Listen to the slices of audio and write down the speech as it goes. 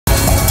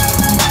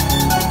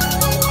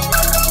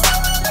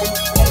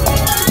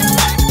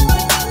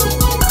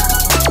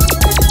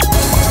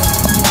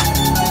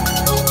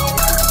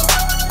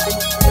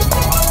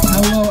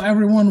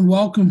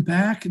welcome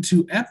back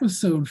to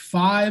episode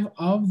 5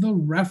 of the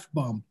Ref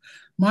Bump.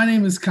 My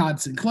name is Codd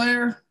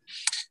Sinclair.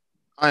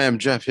 I am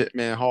Jeff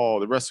Hitman Hall,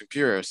 the wrestling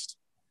purist.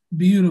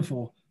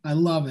 Beautiful. I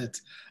love it.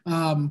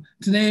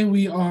 Today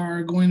we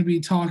are going to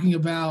be talking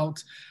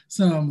about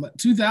some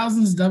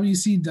 2000s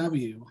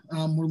WCW.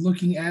 We're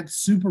looking at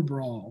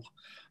Superbrawl.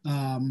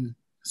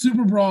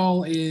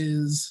 Superbrawl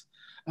is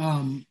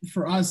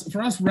for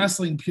us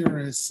wrestling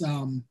purists,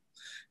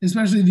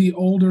 especially the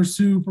older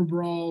Super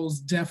Brawls,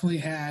 definitely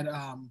had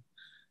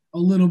a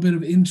little bit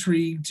of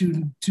intrigue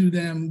to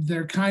them.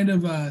 They're kind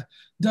of a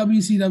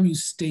WCW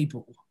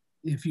staple,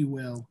 if you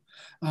will.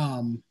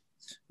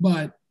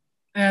 But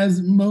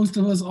as most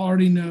of us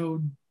already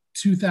know,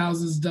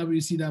 2000s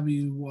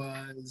WCW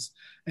was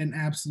an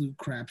absolute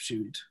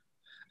crapshoot.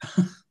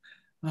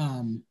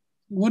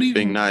 What do you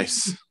Being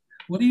nice.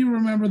 What do you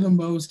remember the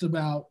most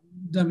about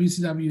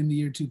WCW in the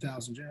year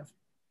 2000, Jeff?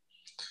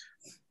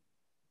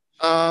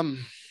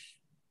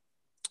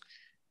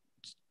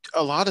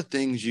 A lot of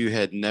things you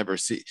had never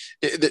seen.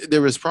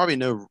 There was probably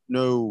no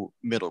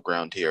middle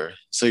ground here.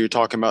 So you're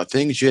talking about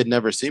things you had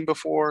never seen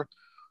before,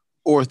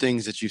 or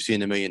things that you've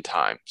seen a million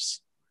times.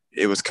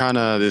 It was kind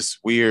of this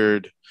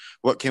weird,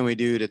 what can we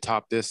do to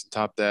top this and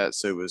top that?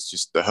 So it was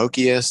just the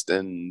hokiest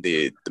and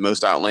the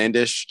most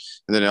outlandish.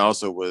 And then it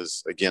also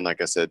was, again,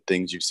 like I said,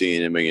 things you've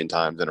seen a million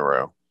times in a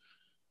row.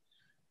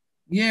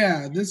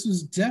 Yeah, this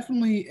was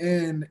definitely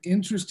an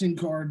interesting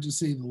card, to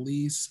say the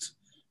least.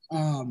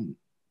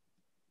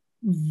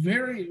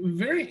 Very,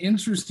 very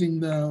interesting,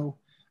 though.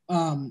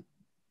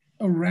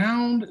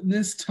 Around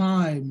this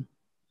time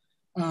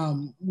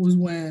was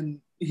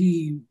when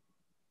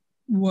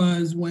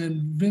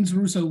Vince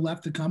Russo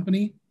left the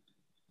company.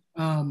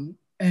 And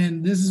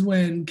this is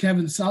when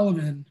Kevin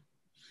Sullivan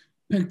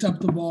picked up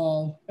the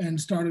ball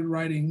and started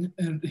writing.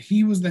 And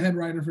he was the head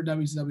writer for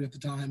WCW at the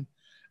time.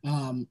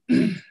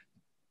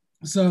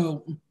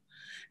 So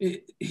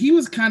he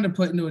was kind of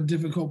put into a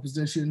difficult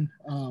position.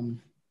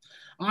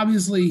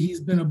 Obviously, he's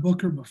been a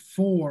booker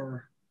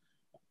before,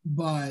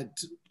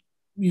 but,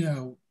 you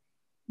know,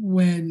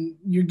 when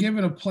you're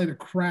given a plate of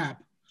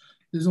crap,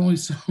 there's only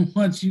so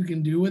much you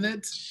can do with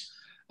it.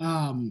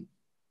 There's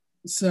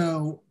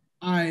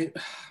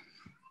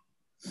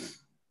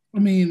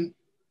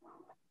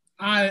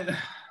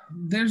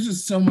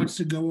just so much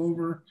to go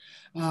over.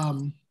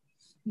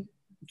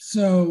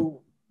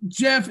 So,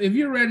 Jeff, if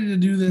you're ready to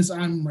do this,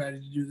 I'm ready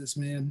to do this,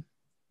 man.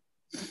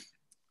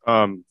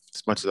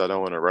 As much as I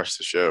don't want to rush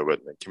the show,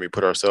 but can we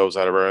put ourselves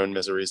out of our own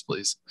miseries,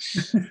 please?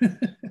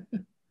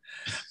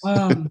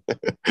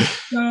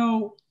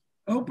 So,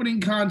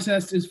 opening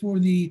contest is for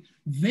the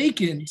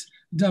vacant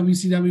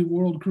WCW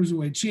World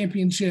Cruiserweight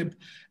Championship,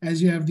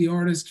 as you have the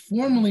artist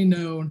formerly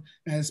known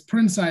as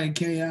Prince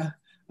Iaukea,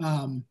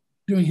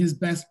 doing his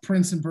best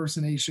Prince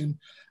impersonation,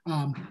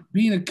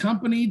 being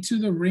accompanied to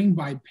the ring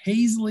by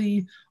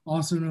Paisley,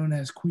 also known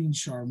as Queen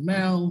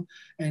Charmel,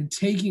 and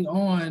taking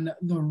on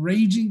the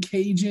Raging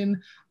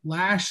Cajun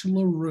Lash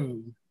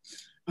LaRue.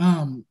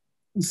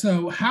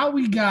 So how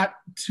we got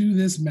to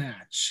this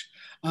match.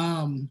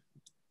 We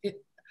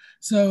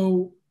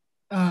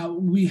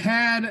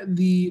had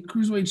the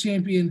Cruiserweight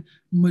champion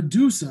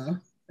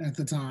Medusa at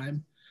the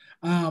time.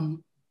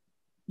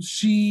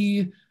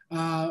 She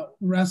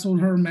wrestled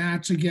her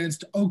match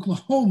against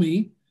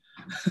Oklahoma.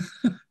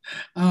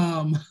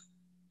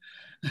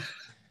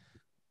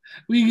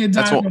 We could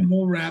dive a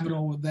whole rabbit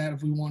hole with that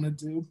if we wanted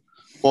to.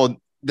 Well,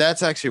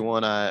 that's actually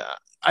one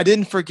I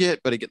didn't forget,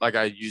 but again, like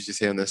I usually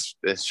say on this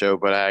show,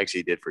 but I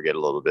actually did forget a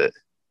little bit.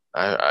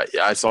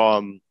 I saw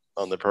him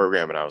on the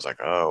program and I was like,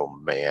 oh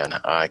man,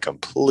 I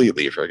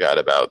completely forgot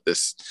about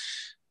this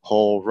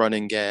whole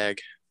running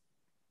gag.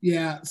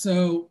 Yeah,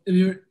 so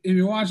if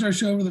you watch our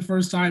show for the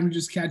first time, you're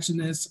just catching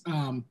this.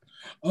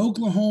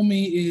 Oklahoma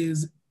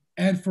is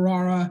Ed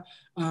Ferrara.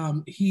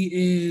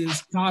 He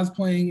is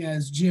cosplaying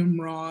as Jim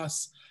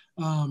Ross,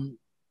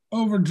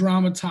 over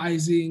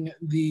dramatizing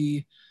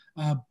the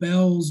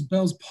Bell's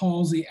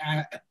palsy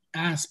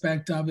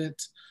aspect of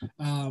it,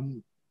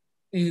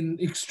 in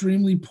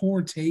extremely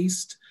poor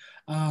taste.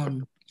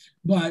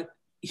 But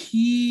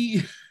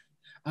he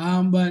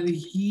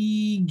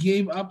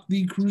gave up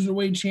the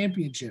Cruiserweight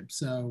Championship.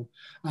 So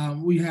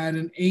we had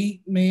an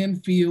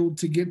 8-man field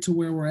to get to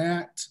where we're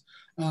at.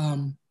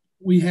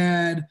 We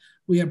had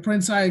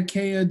Prince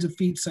Iaukea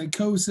defeat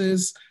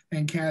Psychosis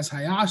and Kaz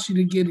Hayashi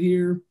to get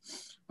here.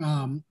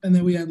 And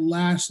then we had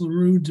Lash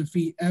LaRue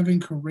defeat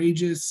Evan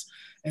Courageous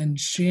and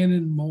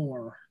Shannon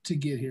Moore to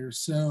get here.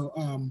 So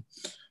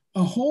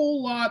a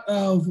whole lot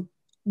of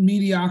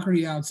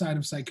mediocrity outside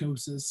of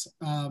Psychosis.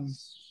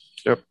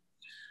 Yep.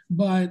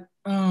 But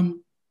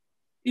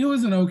it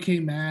was an okay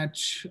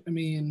match. I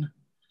mean,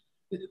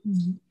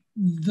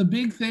 the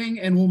big thing,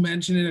 and we'll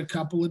mention it a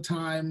couple of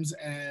times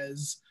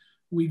as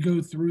we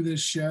go through this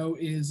show,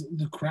 is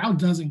the crowd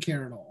doesn't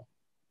care at all.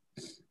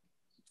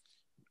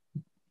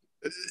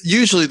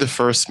 Usually the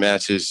first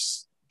match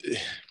it's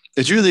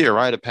usually a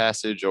rite of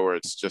passage, or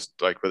it's just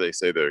like where they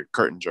say the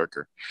curtain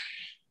jerker.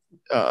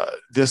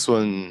 This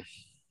one,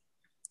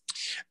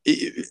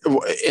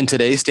 In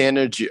today's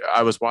standards,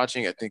 I was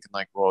watching it thinking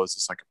like, well, is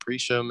this like a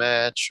pre-show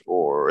match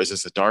or is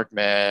this a dark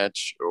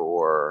match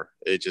or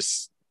it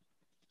just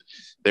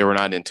they were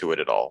not into it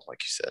at all,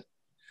 like you said.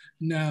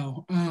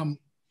 No.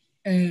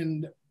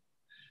 And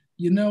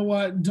you know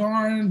what?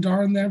 Darn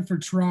them for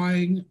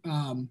trying.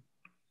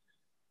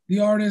 The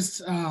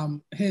artist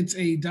hits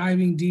a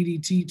diving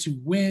DDT to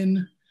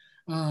win.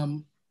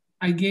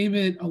 I gave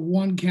it a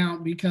 1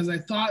 count because I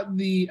thought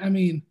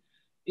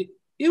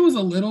it was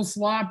a little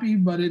sloppy,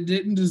 but it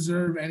didn't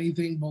deserve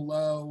anything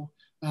below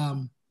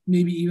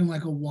maybe even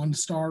like a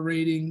 1-star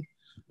rating,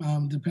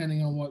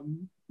 depending on what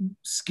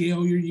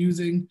scale you're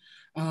using.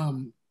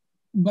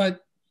 But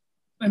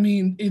I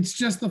mean, it's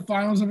just the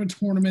finals of a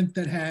tournament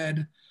that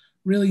had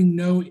really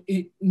no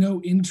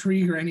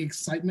intrigue or any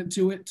excitement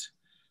to it.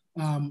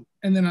 And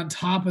then on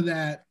top of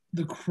that,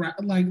 the crowd,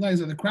 like I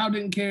said, the crowd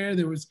didn't care.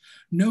 There was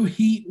no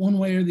heat one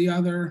way or the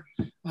other.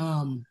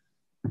 But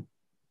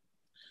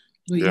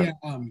yeah,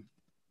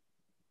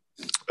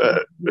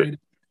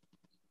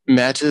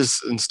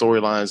 matches and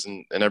storylines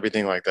and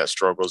everything like that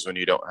struggles when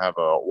you don't have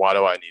a why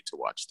do I need to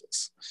watch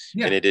this?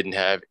 Yeah. And it didn't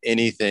have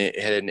anything, it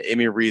had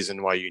any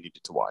reason why you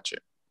needed to watch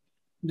it.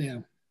 Yeah.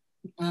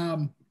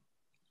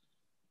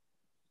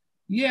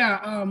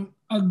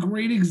 A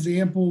great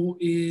example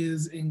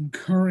is in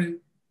current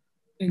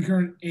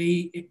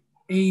AEW.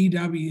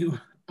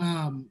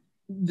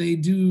 They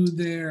do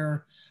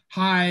their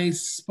high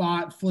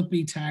spot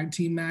flippy tag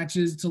team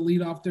matches to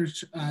lead off their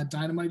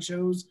Dynamite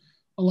shows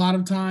a lot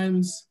of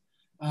times,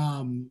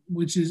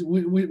 which is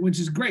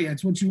great.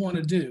 That's what you want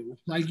to do.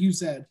 Like you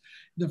said,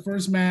 the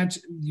first match,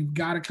 you've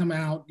got to come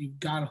out, you've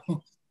got to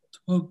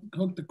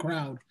hook the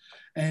crowd,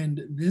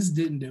 and this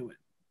didn't do it.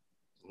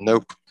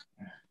 Nope.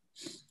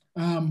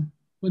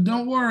 But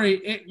don't worry,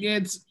 it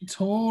gets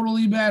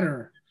totally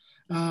better.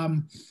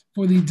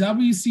 For the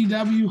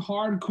WCW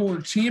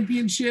Hardcore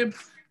Championship,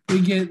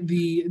 we get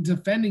the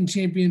defending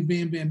champion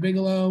Bam Bam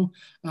Bigelow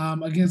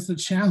against the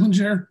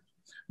challenger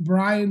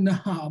Brian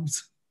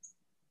Knobbs.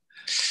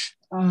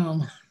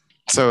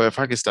 So if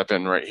I could step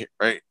in right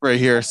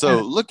here.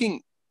 So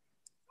looking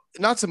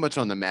not so much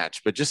on the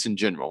match, but just in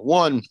general.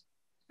 One,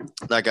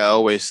 like I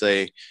always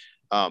say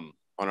on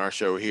our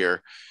show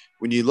here,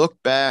 when you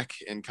look back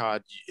and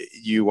Codd,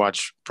 you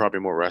watch probably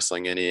more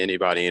wrestling than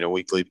anybody in a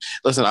weekly.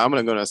 Listen, I'm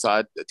going to go on a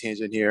side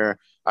tangent here.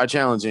 I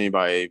challenge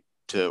anybody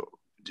to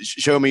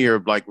show me your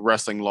like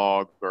wrestling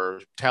log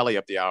or tally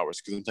up the hours,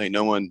 because I'm telling you,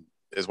 no one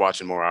is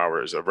watching more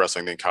hours of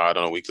wrestling than Codd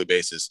on a weekly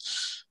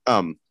basis.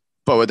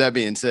 But with that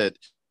being said,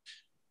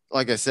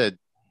 like I said,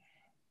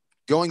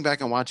 going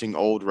back and watching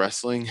old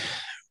wrestling,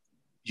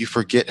 you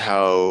forget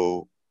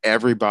how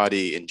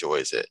everybody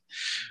enjoys it.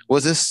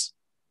 Was this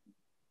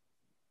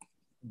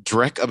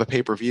dreck of a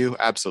pay-per-view?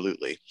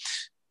 Absolutely.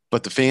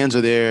 But the fans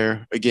are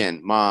there,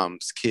 again,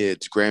 moms,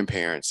 kids,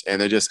 grandparents,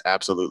 and they're just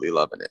absolutely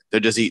loving it. They're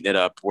just eating it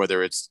up,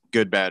 whether it's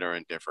good, bad, or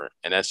indifferent.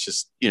 And that's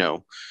just,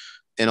 an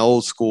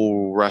old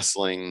school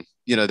wrestling,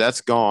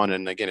 that's gone.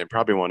 And again, it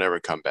probably won't ever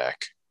come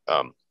back.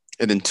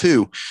 And then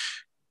two,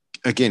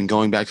 again,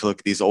 going back to look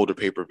at these older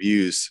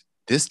pay-per-views,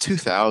 this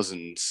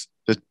 2000s,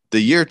 the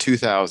year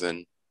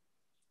 2000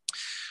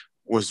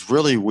 was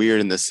really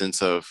weird in the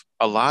sense of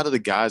a lot of the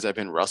guys I've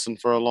been wrestling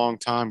for a long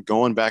time,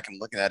 going back and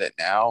looking at it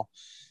now,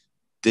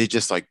 they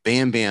just like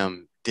Bam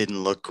Bam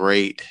didn't look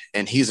great,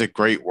 and he's a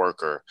great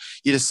worker.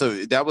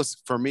 So that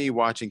was for me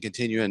watching,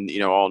 continuing,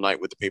 all night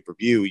with the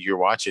pay-per-view. You're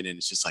watching and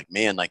it's just like,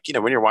 man, like,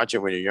 when you're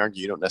watching when you're younger,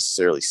 you don't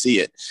necessarily see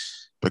it,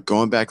 but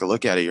going back to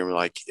look at it, you're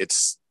like,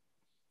 it's,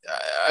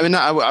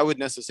 I wouldn't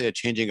necessarily say a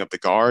changing of the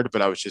guard,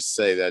 but I would just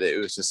say that it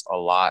was just a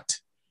lot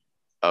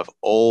of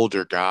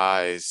older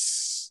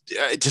guys.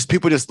 Just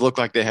people just looked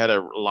like they had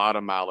a lot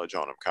of mileage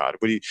on them. Codd,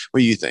 what do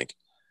you think?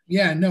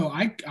 Yeah, no,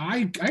 I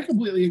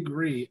completely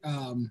agree.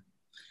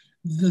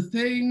 The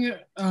thing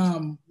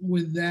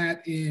with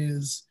that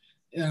is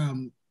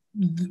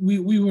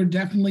we were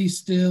definitely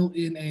still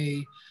in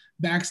a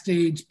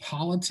backstage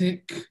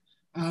politic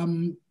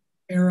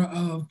era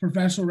of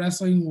professional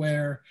wrestling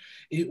where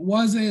it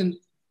wasn't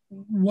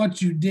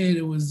what you did,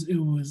 it was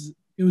who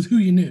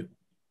you knew.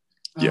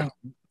 Yeah.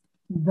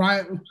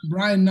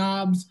 Brian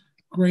Knobbs,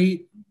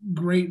 great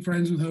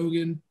friends with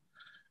Hogan.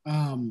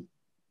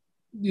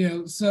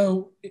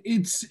 So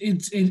it's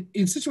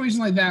situations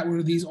like that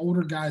where these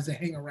older guys that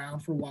hang around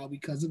for a while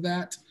because of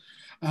that.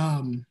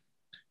 Bam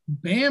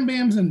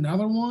Bam's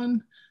another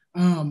one.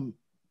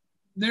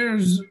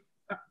 There's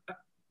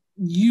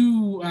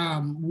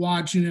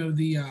watch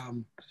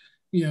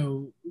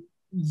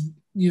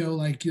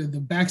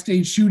the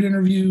backstage shoot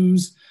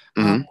interviews.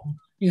 Mm-hmm.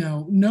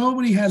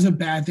 Nobody has a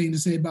bad thing to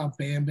say about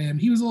Bam Bam.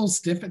 He was a little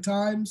stiff at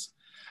times,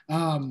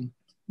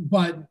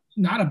 but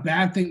not a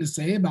bad thing to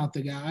say about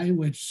the guy,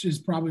 which is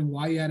probably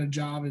why he had a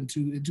job in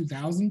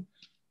 2000.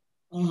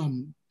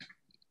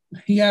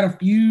 He had a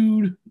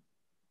feud,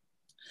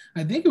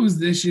 I think it was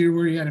this year,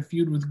 where he had a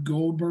feud with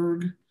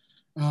Goldberg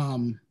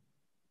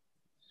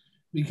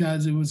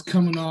because it was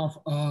coming off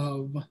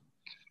of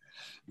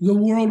the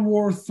World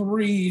War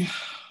III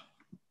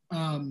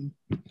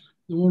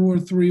the World War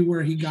III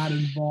where he got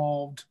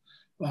involved.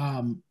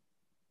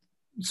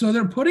 So they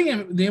were putting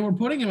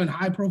him in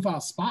high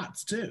profile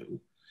spots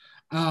too.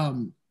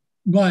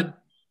 But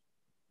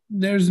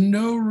there's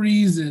no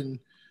reason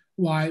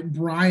why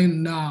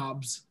Brian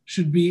Knobbs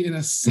should be in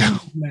a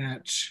single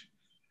match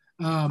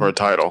for a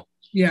title.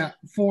 Yeah,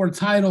 for a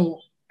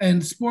title.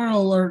 And spoiler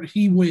alert,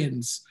 he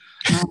wins.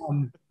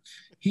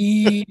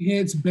 He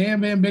hits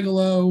Bam Bam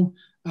Bigelow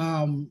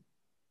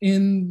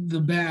in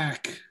the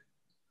back.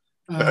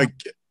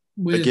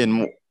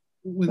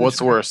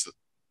 What's worse,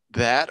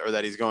 that or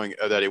that he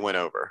went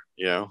over?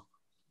 You know?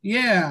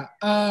 Yeah.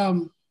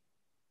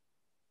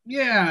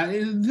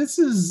 This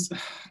is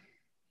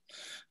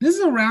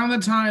around the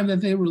time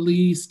that they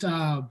released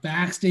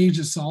Backstage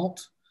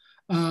Assault,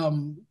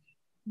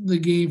 the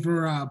game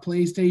for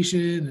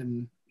PlayStation,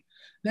 and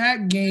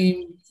that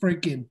game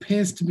freaking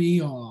pissed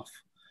me off.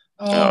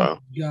 Oh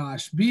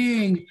gosh,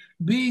 being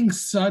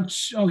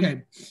such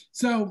okay.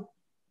 So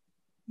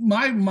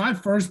my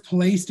first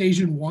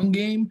PlayStation 1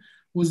 game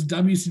was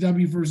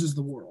WCW versus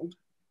the World.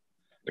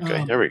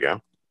 Okay, there we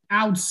go.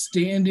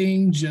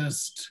 Outstanding,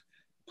 just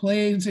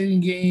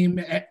PlayStation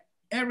game.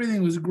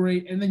 Everything was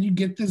great, and then you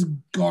get this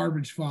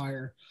garbage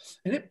fire,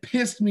 and it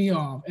pissed me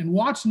off. And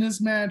watching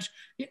this match,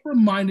 it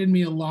reminded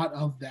me a lot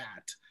of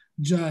that.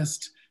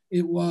 Just,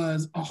 it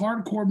was a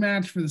hardcore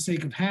match for the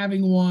sake of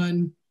having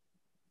one.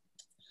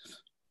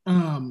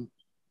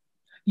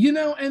 You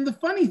know, and the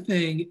funny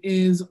thing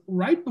is,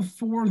 right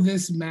before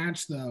this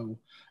match, though,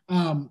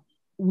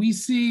 we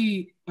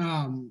see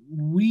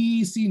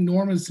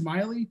Norman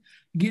Smiley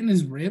getting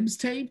his ribs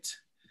taped.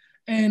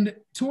 And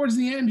towards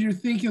the end, you're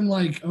thinking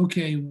like,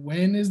 okay,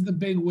 when is the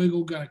big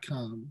wiggle gonna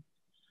come?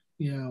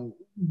 You know,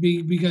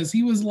 because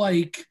he was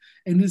like,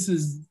 and this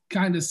is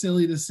kind of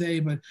silly to say,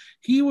 but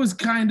he was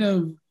kind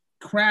of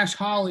Crash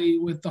Holly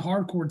with the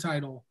hardcore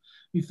title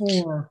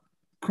before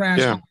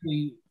Crash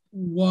Holly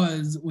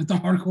was with the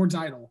hardcore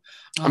title.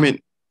 I mean,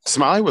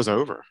 Smiley was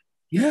over.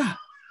 Yeah.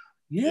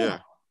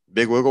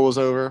 Big Wiggle was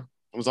over.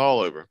 It was all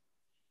over.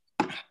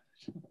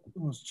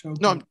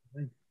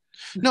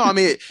 No, I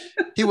mean,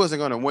 he wasn't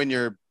going to win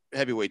your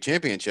heavyweight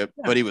championship,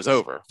 but he was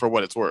over for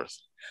what it's worth.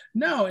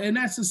 No, and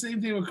that's the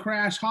same thing with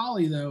Crash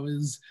Holly, though.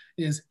 Is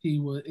he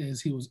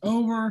was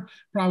over,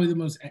 probably the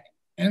most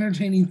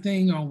entertaining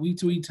thing on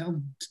week-to-week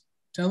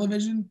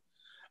television.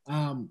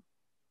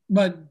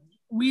 But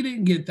we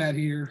didn't get that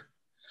here.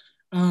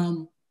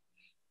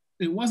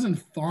 It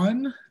wasn't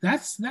fun.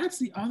 That's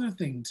the other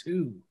thing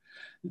too.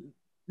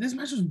 This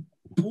match was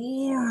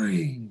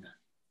boring.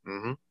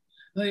 Mm-hmm.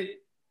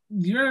 Like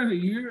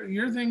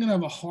you're thinking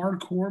of a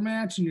hardcore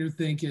match, and you're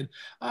thinking,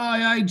 oh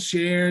yeah,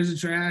 chairs and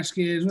trash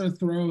cans, we're gonna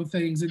throw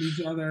things at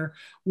each other,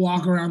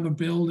 walk around the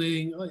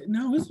building. Like,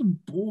 no, this was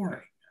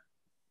boring.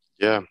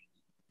 Yeah,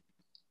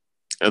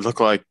 it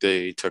looked like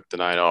they took the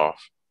night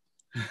off.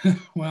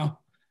 Well,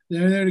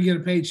 they're there to get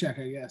a paycheck,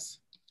 I guess.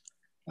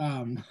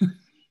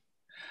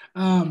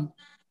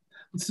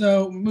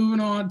 So moving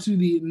on to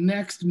the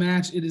next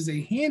match, it is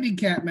a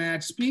handicap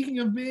match. Speaking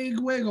of Big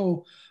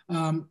Wiggle,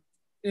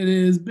 it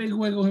is Big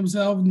Wiggle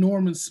himself,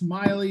 Norman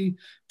Smiley,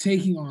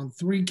 taking on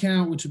 3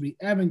 Count, which would be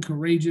Evan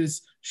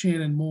Courageous,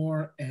 Shannon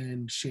Moore,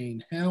 and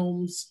Shane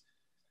Helms.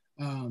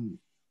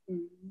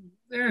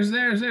 There's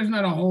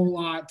not a whole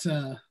lot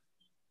to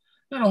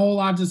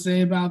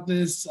say about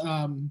this.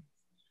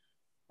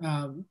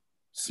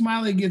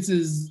 Smiley gets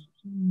his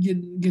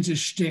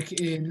shtick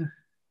in,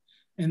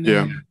 and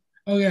then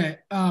okay.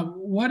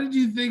 What did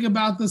you think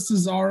about the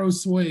Cesaro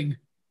swing?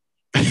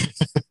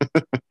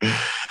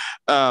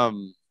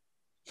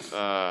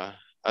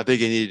 I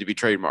think it needed to be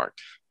trademarked.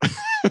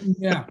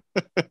 Yeah,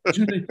 it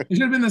should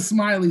have been the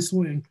Smiley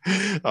swing.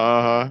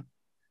 Jeez.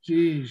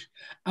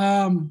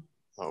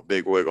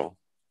 Big Wiggle.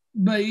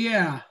 But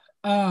yeah,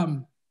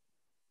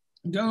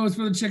 goes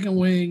for the chicken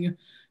wing,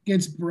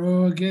 gets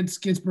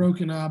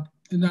broken up.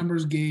 The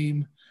numbers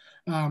game.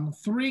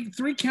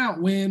 3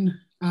 count win.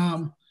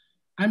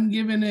 I'm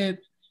giving it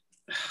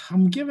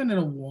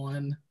a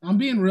 1. I'm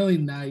being really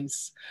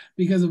nice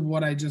because of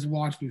what I just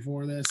watched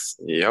before this.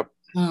 Yep.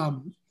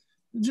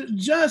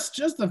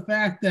 Just the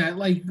fact that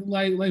like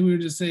we were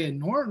just saying,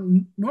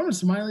 Norman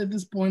Smiley at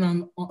this point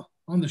on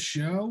the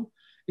show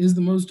is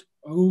the most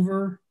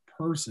over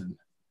person,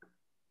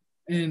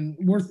 and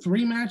we're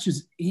 3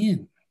 matches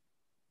in.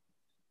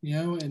 You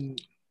know, and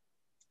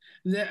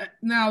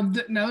now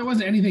there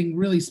wasn't anything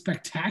really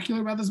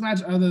spectacular about this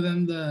match other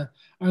than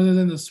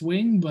the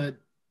swing, but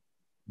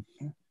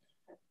I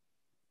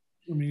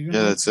mean,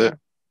 that's it.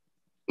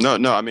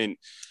 No, I mean,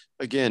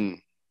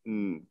 again,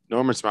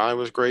 Norman Smiley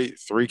was great.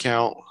 3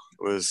 count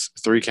was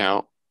 3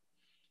 count.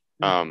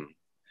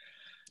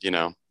 You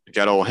know, you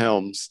got old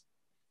Helms.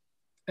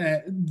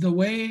 The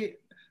way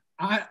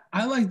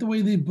I like the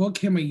way they book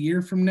him a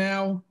year from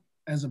now,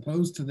 as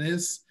opposed to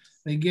this,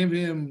 they give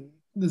him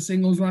the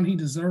singles run he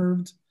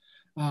deserved.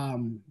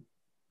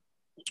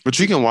 But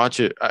you can watch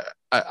it.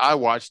 I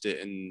watched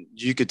it, and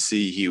you could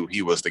see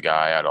he was the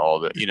guy out of all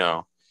the, you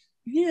know.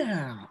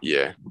 Yeah.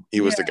 Yeah,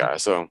 he was the guy.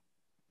 So.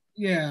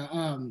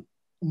 Yeah.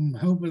 I'm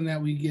hoping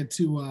that we get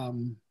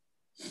to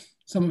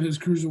some of his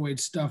cruiserweight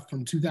stuff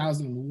from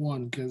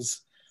 2001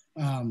 because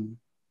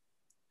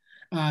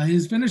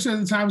his finisher at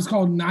the time was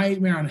called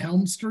Nightmare on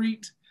Helm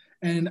Street,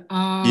 and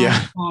I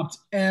Yeah. popped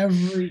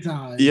every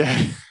time.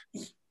 Yeah.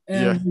 Yeah.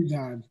 Every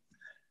time.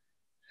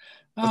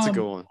 That's a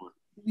good one.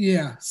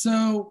 Yeah.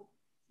 So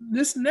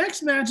this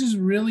next match is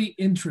really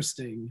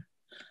interesting.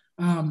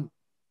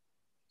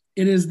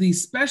 It is the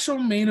special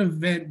main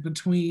event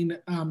between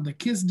the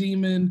Kiss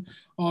Demon,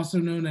 also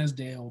known as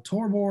Dale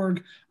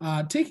Torborg,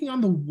 taking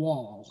on the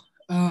Wall.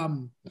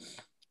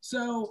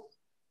 So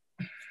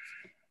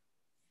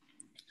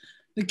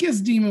the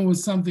Kiss Demon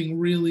was something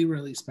really,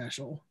 really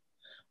special.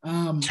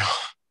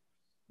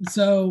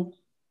 So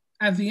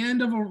at the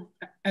end of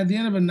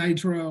a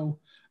Nitro,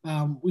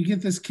 we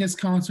get this Kiss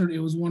concert. It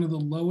was one of the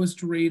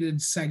lowest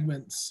rated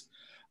segments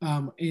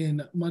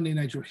in Monday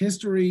Nitro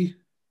history.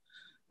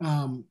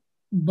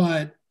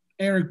 But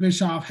Eric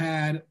Bischoff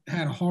had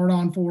a hard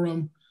on for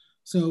him,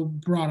 so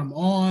brought him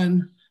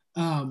on.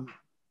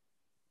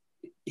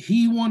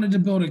 He wanted to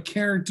build a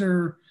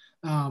character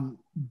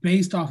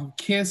based off of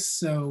Kiss,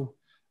 so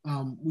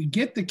we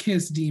get the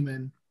Kiss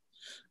Demon.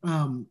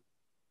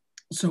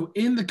 So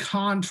in the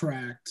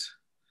contract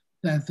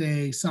that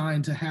they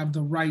signed to have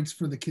the rights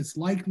for the Kiss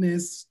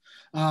likeness,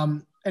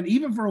 and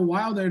even for a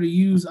while there to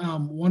use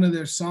one of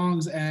their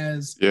songs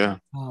as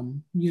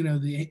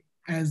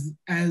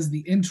as the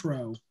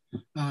intro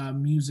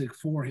music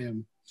for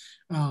him,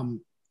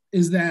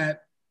 is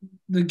that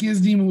the Kiss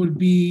Demon would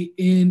be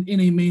in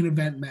a main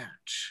event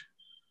match.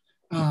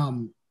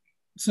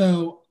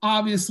 So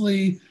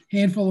obviously,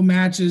 handful of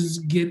matches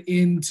get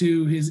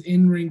into his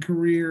in-ring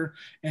career,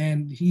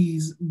 and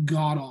he's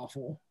god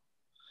awful.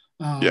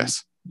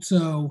 Yes.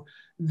 So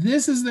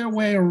this is their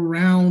way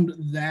around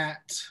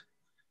that.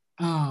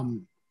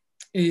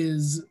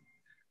 Is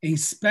a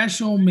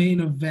special main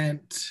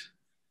event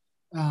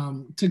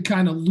to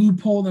kind of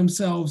loophole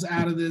themselves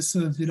out of this, so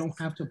that they don't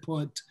have to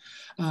put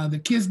the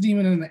Kiss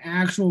Demon in an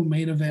actual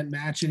main event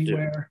match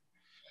anywhere.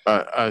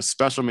 Yeah. A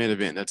special main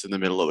event that's in the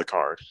middle of the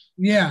card.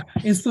 Yeah,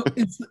 it's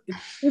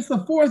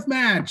the fourth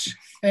match,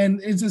 and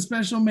it's a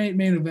special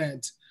main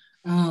event.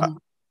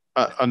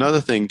 Another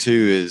thing too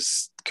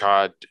is,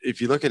 Codd, if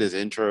you look at his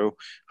intro,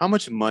 how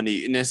much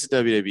money, and this is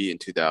WWE in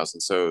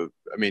 2000, so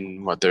I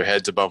mean, what, their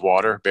heads above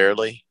water,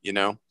 barely, you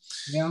know?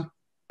 Yeah.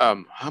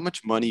 How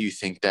much money you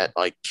think that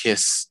like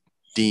Kiss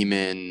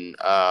Demon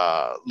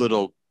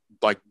little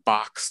like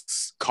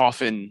box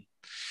coffin,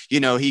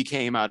 he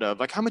came out of,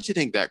 like, how much you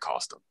think that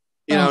cost him?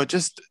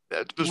 Just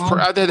it was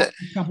a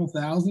couple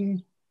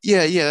thousand.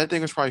 Yeah, that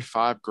thing was probably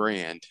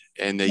 $5,000,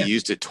 and they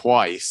used it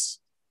twice,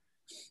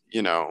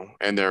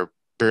 and they're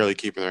barely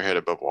keeping their head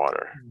above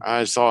water.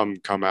 I saw him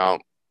come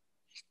out.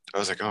 I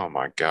was like, oh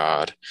my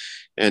God.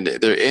 And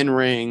they're in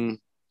ring.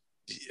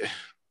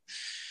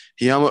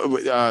 He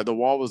almost, the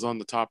Wall was on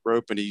the top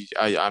rope, and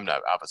I'm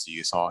not, obviously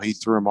you saw, he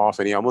threw him off,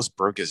 and he almost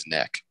broke his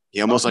neck.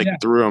 He almost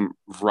threw him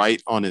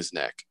right on his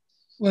neck.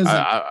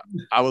 I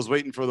was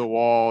waiting for the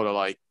Wall to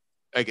like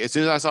as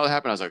soon as I saw it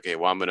happen, I was like, okay,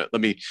 well,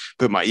 let me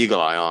put my eagle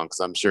eye on, because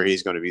I'm sure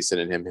he's going to be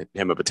sending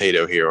him a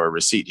potato here or a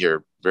receipt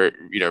here very,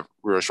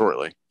 real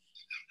shortly.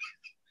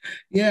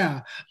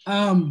 Yeah.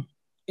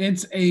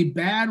 It's a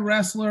bad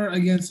wrestler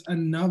against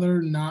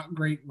another not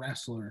great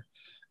wrestler.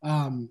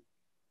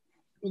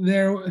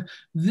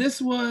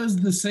 This was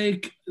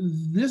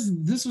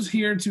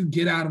here to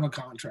get out of a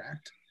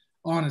contract,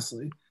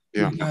 honestly.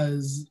 Yeah.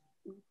 Because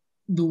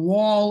the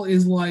Wall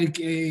is like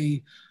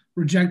a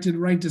rejected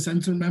right to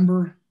censor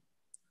member.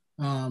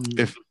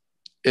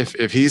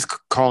 If he's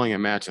calling a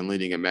match and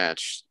leading a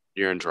match,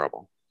 you're in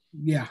trouble.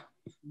 Yeah.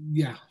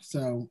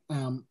 So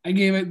I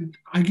gave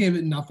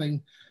it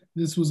nothing.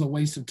 This was a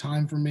waste of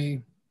time for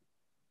me.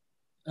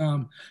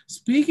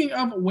 Speaking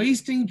of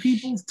wasting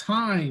people's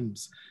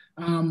times,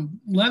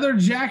 leather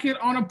jacket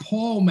on a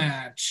pole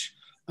match.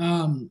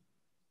 Who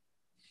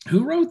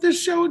wrote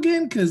this show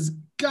again? Because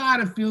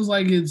God, it feels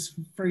like it's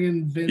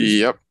friggin' Vince.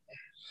 Yep.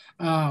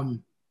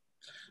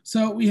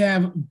 So we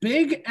have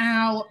Big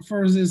Al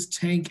versus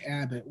Tank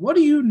Abbott. What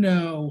do you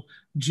know,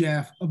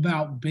 Jeff,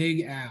 about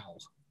Big Al?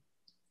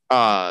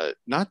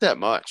 Not that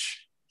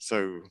much.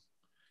 So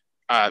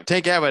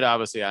Tank Abbott,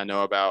 obviously, I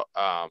know about.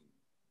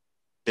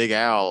 Big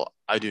Al,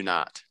 I do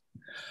not.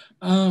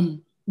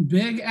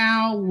 Big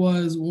Al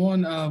was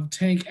one of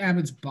Tank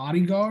Abbott's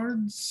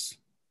bodyguards.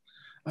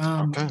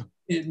 Okay.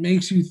 It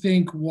makes you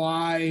think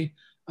why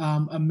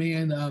a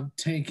man of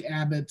Tank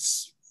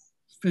Abbott's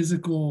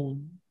physical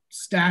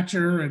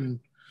stature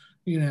and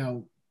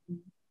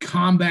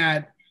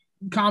combat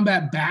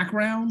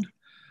background,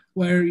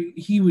 where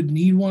he would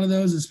need one of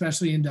those,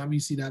 especially in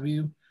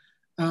WCW.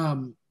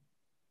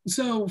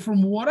 So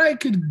from what I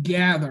could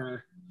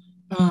gather,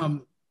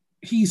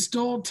 he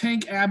stole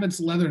Tank Abbott's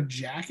leather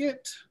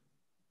jacket,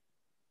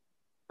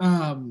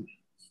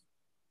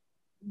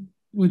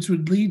 which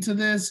would lead to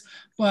this.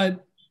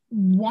 But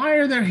why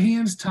are their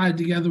hands tied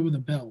together with a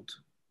belt?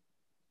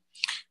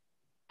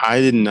 I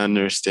didn't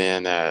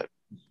understand that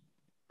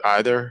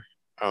either.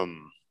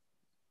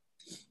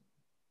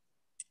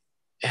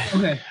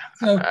 Okay,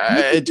 so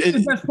this is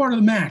the best part of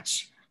the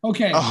match.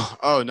 Okay.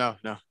 Oh no,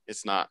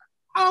 it's not.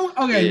 Oh,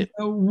 okay.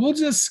 So we'll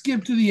just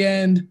skip to the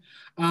end.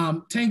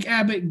 Tank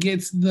Abbott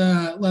gets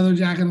the leather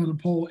jacket on the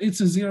pole.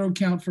 It's a 0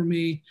 count for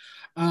me.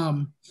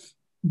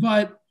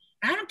 But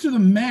after the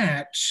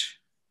match,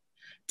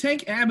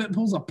 Tank Abbott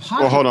pulls a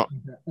pocket. Well, hold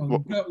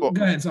on.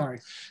 Go ahead. Sorry.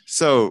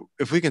 So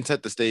if we can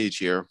set the stage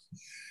here.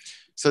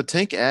 So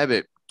Tank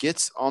Abbott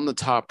gets on the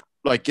top,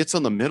 like gets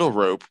on the middle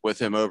rope with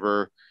him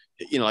over,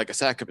 like a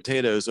sack of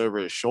potatoes over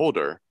his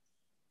shoulder.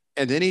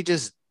 And then he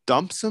just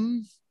dumps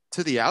him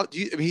to the out.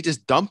 He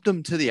just dumped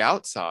him to the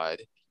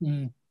outside.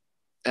 Mm.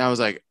 And I was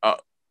like,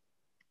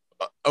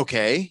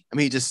 okay.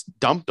 He just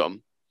dumped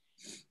him.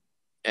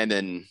 And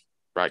then,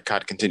 right,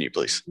 Codd, continue,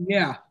 please.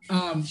 Yeah.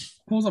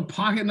 Pulls a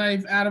pocket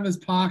knife out of his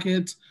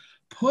pocket,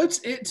 puts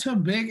it to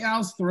Big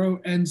Al's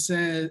throat, and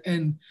says,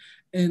 and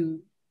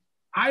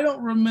I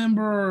don't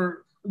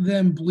remember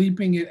them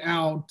bleeping it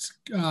out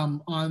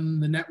on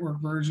the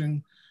network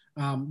version.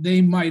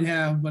 They might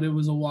have, but it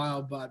was a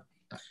while. But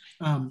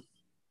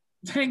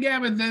Tank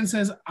Abbott then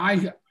says, I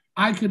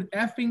could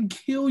effing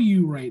kill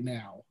you right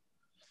now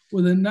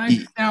with a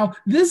knife. Now,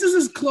 this is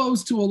as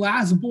close to a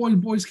last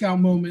Boy Scout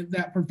moment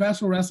that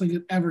professional wrestling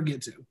could ever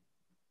get to.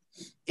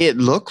 It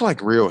looked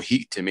like real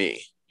heat to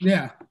me.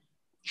 Yeah.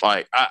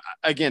 Like,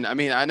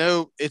 I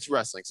know it's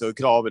wrestling, so it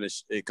could all have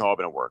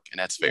been a work, and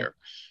that's fair.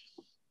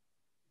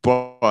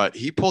 But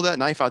he pulled that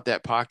knife out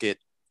that pocket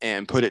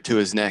and put it to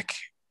his neck.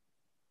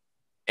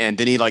 And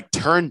then he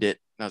turned it.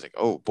 And I was like,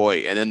 oh boy.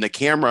 And then the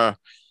camera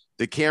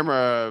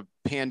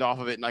panned off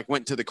of it and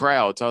went to the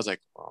crowd. So I was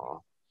like,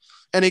 oh.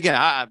 And again,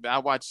 I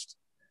watched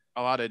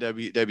a lot of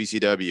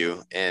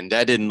WCW, and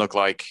that didn't look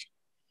like,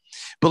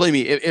 believe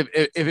me, if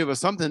it was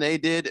something they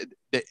did,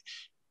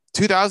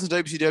 2000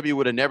 WCW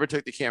would have never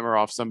took the camera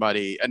off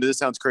somebody. And this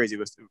sounds crazy.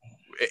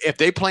 If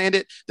they planned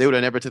it, they would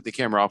have never took the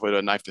camera off with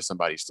a knife to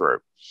somebody's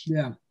throat.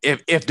 Yeah.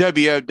 If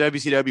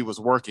WCW was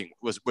working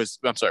with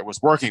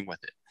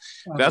it.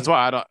 Okay. That's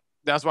why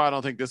I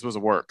don't think this was a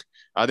work.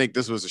 I think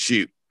this was a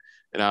shoot.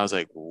 And I was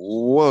like,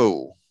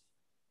 whoa.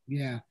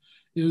 Yeah.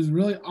 It was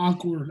really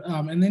awkward.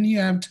 And then you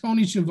have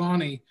Tony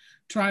Schiavone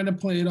trying to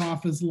play it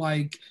off as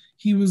like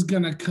he was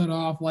going to cut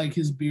off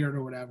his beard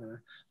or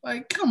whatever.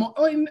 Like, come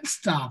on.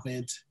 Stop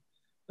it.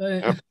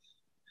 Yep.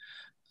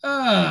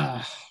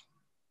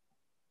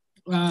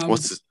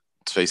 What's his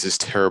face is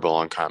terrible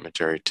on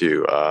commentary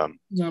too.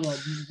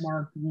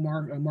 Mark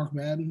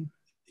Madden.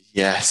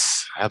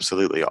 Yes,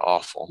 absolutely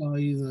awful. Oh,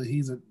 he's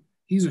a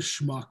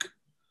schmuck.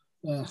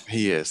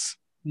 He is.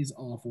 He's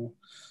awful.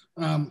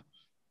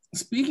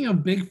 Speaking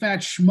of big fat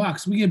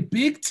schmucks, we get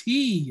Big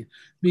T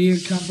being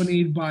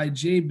accompanied by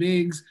Jay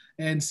Biggs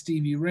and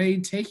Stevie Ray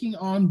taking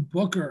on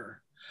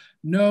Booker.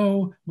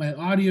 No, my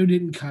audio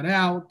didn't cut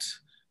out.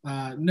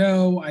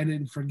 No, I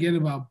didn't forget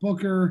about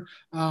Booker.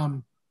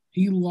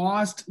 He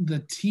lost the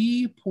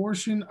T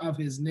portion of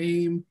his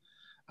name.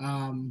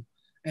 And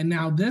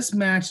now this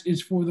match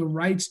is for the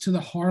rights to the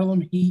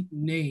Harlem Heat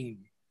name.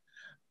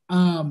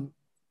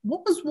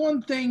 What was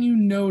one thing you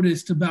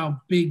noticed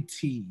about Big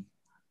T?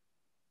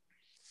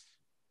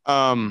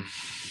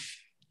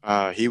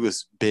 He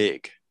was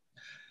big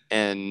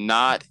and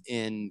not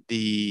in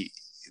the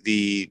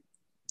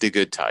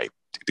good type,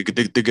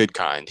 the good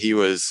kind. He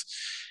was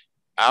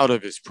out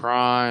of his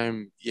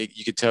prime.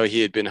 You could tell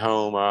he had been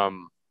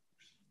home,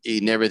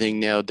 eating everything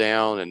nailed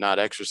down and not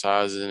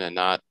exercising and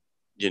not,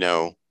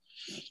 doing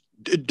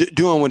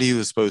what he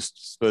was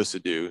supposed to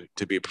do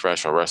to be a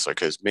professional wrestler.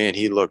 Because man,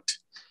 he looked.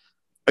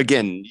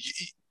 Again,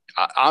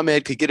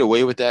 Ahmed could get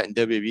away with that in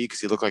WWE because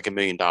he looked like $1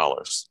 million.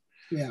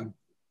 Yeah.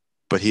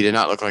 But he did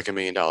not look like $1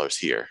 million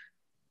here.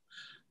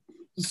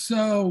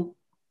 So,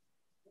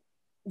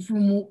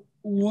 from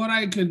what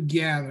I could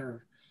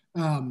gather,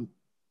 Ahmed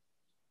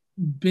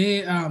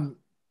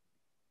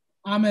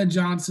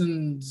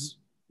Johnson's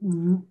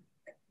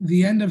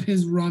the end of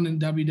his run in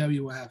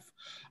WWF,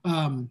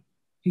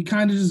 he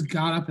kind of just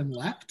got up and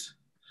left.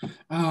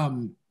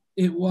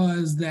 It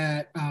was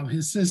that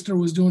his sister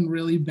was doing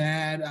really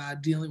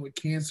bad, dealing with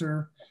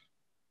cancer.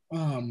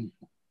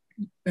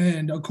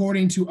 And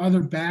according to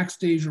other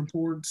backstage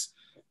reports,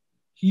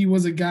 he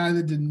was a guy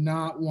that did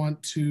not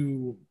want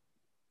to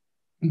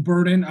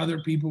burden other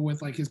people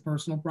with his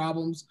personal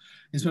problems,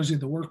 especially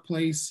at the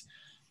workplace.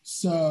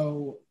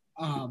 So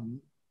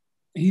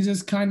he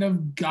just kind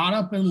of got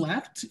up and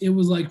left. It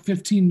was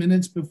 15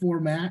 minutes before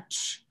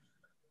match.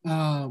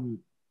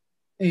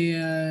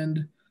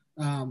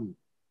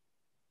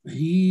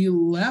 He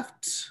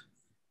left.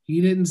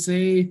 He didn't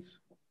say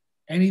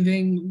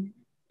anything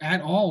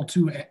at all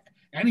to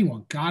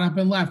anyone. Got up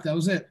and left. That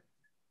was it.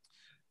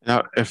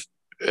 Now,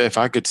 if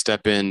I could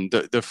step in,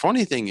 the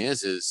funny thing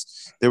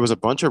is there was a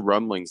bunch of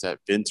rumblings that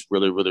Vince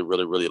really, really,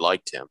 really, really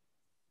liked him.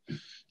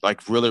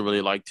 Really,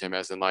 really liked him,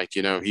 as in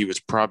he was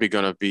probably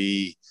going to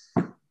be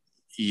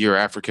your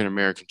African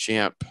American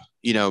champ.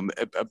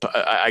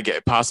 I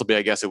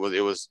guess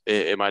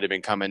it might have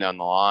been coming down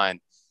the line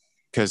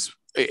because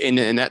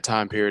in that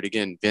time period,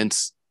 again,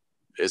 Vince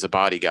is a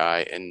body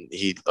guy and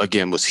he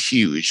again was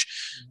huge.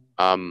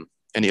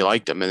 And he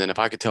liked him. And then if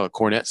I could tell a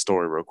Cornette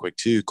story real quick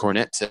too,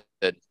 Cornette said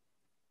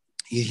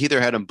he either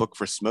had him booked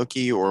for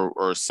Smokey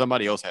or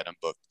somebody else had him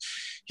booked.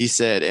 He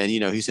said, and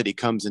he said he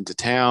comes into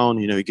town,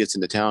 he gets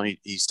into town,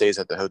 he stays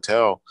at the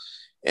hotel,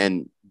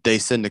 and they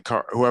send the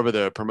car, whoever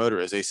the promoter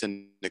is, they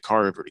send the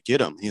car over to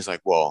get him. He's like,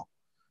 well,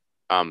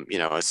 I'm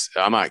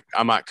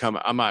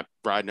not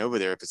riding over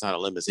there if it's not a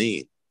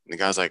limousine. And the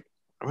guy's like,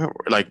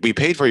 we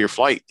paid for your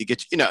flight to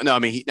get you. No, I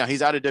mean,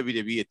 he's out of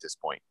WWE at this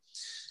point.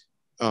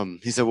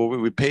 He said, well,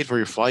 we paid for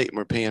your flight and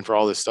we're paying for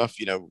all this stuff,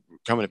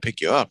 coming to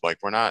pick you up. Like,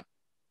 we're not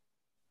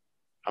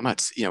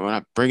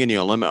bringing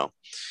you a limo.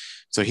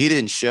 So he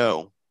didn't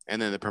show.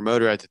 And then the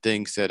promoter at the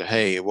thing said,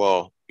 hey,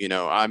 well,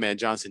 I-Man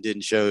Johnson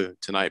didn't show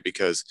tonight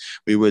because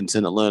we wouldn't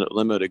send a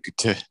limo to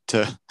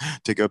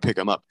go pick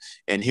him up.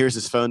 And here's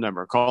his phone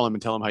number. Call him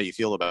and tell him how you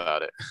feel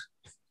about it.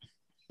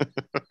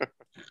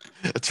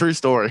 A true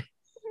story.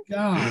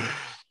 God.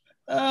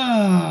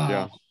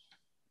 Yeah.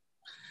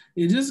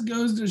 It just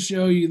goes to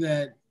show you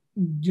that,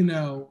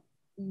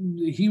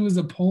 he was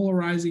a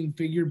polarizing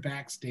figure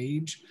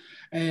backstage.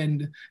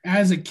 And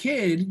as a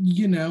kid,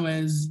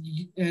 as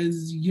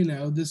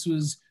this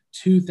was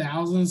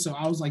 2000, so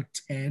I was like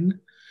 10.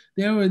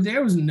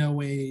 There was no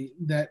way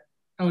that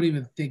I would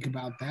even think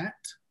about that.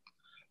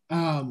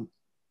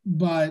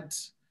 But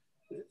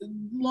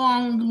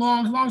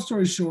long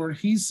story short,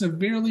 he's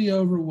severely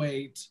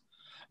overweight,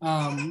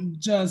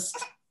 just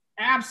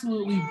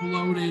absolutely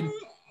bloated.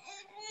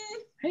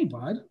 Hey,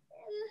 bud.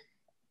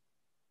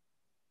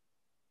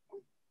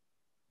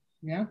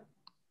 Yeah.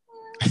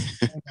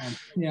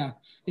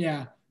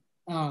 Yeah.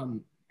 But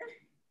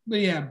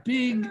yeah,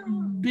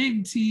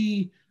 big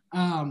T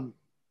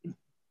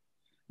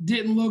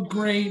didn't look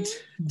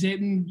great,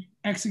 didn't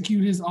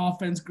execute his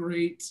offense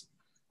great.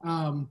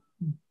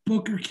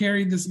 Booker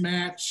carried this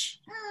match.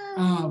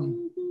 How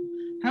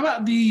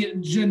about the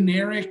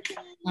generic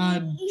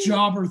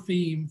jobber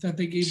theme that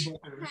they gave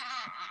Booker?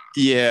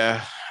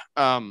 Yeah.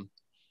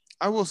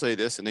 I will say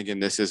this, and again,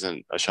 this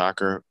isn't a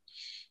shocker.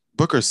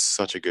 Booker's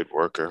such a good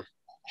worker.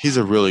 He's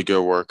a really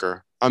good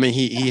worker. I mean,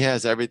 he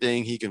has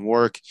everything. He can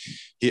work.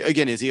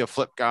 Is he a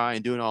flip guy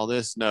and doing all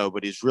this? No,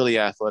 but he's really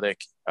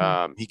athletic.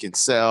 He can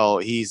sell.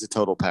 He's a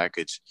total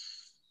package.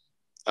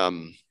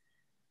 And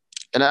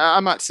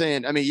I'm not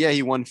saying, I mean, yeah,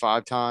 he won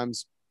 5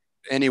 times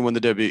and he won the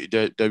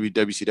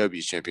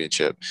WCW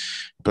championship.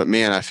 But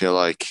man, I feel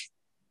like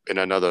in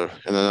another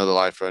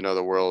life or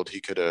another world,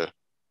 he could have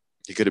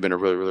been a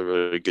really, really,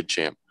 really good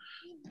champ.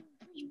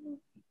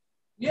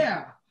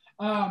 Yeah.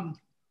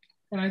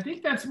 And I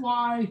think that's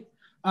why,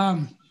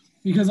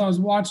 because I was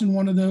watching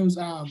one of those,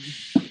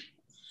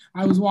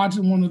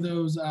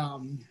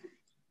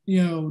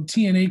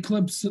 TNA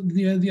clips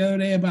the other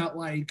day about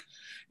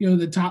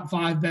the top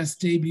 5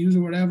 best debuts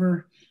or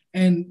whatever.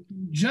 And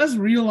just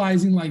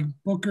realizing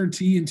Booker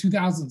T in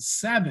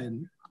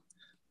 2007,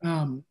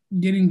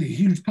 getting the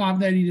huge pop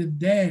that he did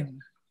then,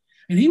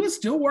 and he was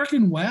still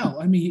working well.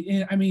 I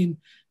mean,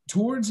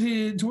 towards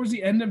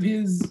the end of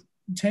his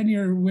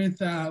tenure with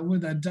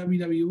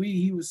WWE,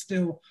 he was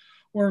still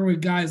working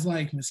with guys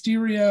like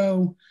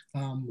Mysterio,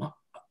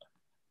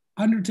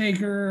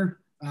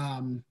 Undertaker,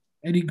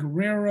 Eddie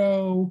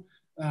Guerrero,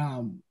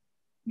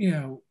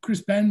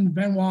 Chris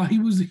Benoit. He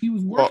was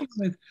working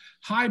with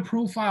high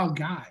profile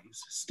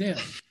guys still.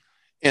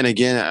 And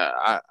again,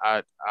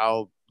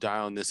 I'll die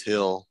on this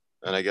hill,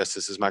 and I guess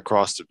this is my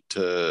cross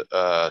to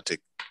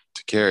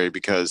carry,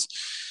 because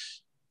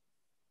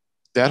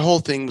that whole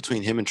thing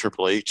between him and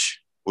Triple H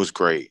was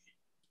great.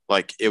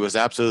 Like, it was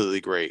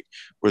absolutely great.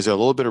 Was there a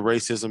little bit of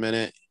racism in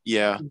it?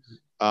 Yeah.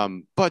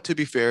 But to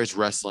be fair, it's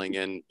wrestling.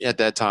 And at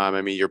that time,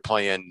 I mean, you're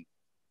playing,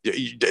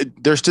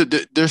 they're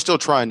still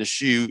trying to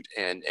shoot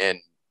and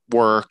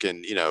work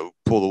and,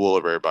 pull the wool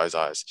over everybody's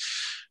eyes.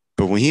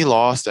 But when he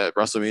lost at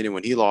WrestleMania,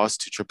 when he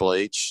lost to Triple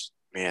H,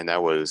 man,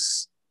 that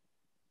was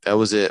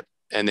it.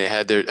 And they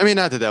had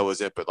not that was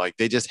it, but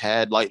they just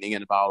had lightning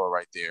in a bottle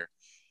right there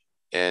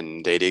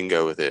and they didn't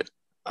go with it.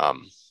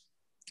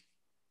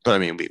 But I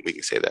mean, we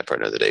can say that for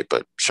another day.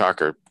 But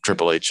shocker,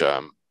 Triple H,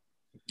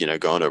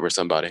 going over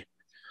somebody.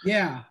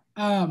 Yeah.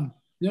 The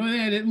only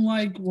thing I didn't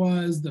like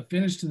was the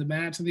finish to the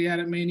match of the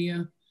At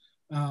Mania.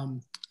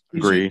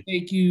 It should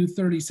take you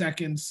 30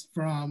 seconds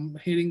from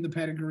hitting the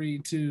pedigree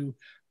to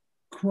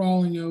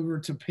crawling over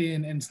to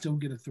pin and still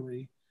get a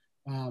 3.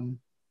 But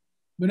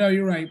no,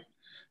 you're right.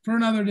 For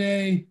another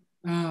day,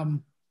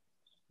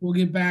 we'll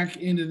get back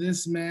into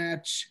this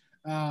match.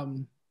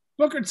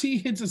 Booker T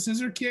hits a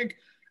scissor kick.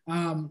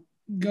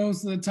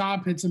 Goes to the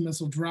top, hits a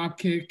missile drop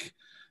kick.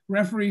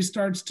 Referee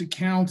starts to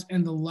count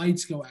and the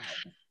lights go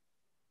out.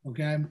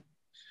 Okay.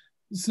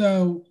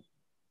 So,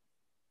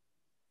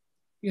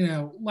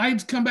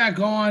 lights come back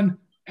on,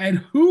 and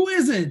who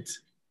is it?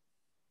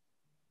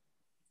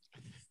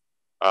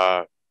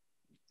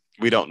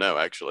 We don't know,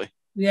 actually.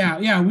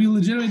 Yeah, we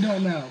legitimately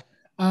don't know.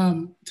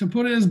 To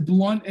put it as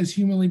blunt as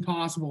humanly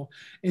possible,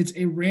 it's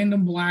a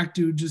random black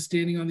dude just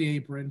standing on the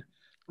apron.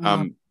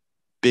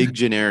 Big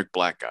generic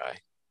black guy.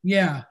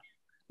 Yeah,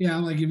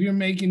 like if you're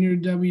making your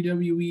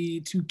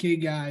WWE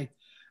 2K guy,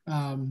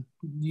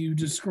 You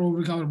just scroll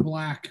over the color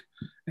black,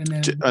 and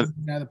then the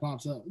guy that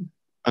pops up.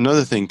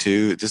 Another thing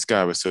too, this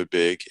guy was so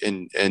big,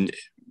 and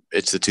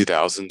it's the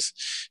 2000s.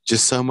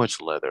 Just so much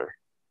leather,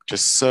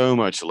 just so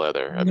much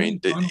leather. I mean,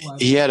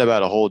 he had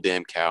about a whole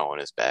damn cow on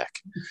his back.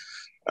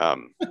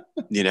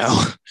 You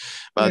know,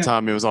 by the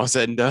time it was all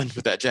said and done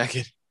with that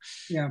jacket.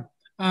 Yeah.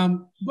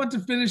 But to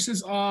finish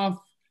this off,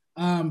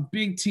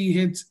 Big T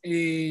hits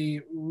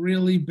a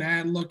really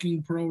bad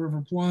looking Pearl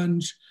River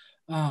plunge,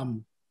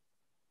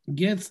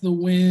 gets the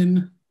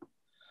win.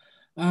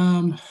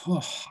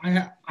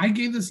 I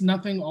gave this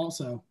nothing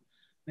also.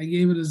 I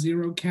gave it a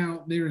 0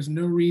 count. There is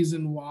no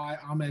reason why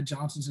Ahmed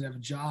Johnson should have a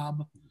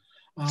job.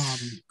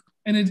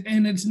 And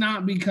it's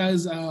not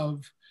because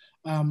of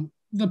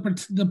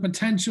the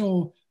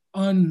potential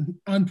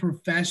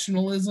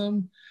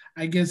unprofessionalism,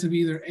 I guess, of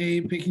either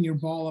A, picking your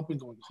ball up and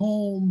going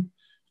home,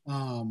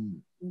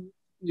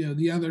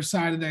 the other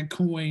side of that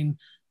coin,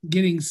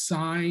 getting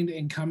signed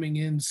and coming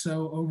in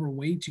so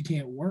overweight you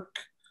can't work.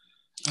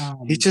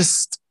 He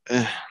just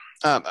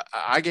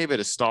I gave it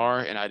a star,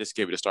 and I just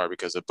gave it a star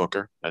because of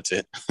Booker. That's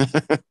it.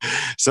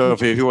 So if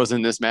he wasn't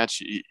in this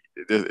match,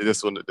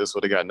 this would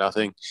have got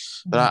nothing.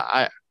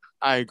 But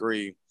I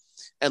agree.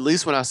 At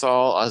least when I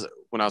was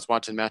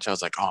watching the match, I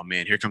was like, oh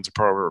man, here comes a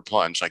Pearl River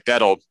plunge. Like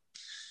that'll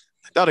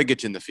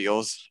get you in the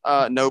feels.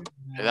 Nope,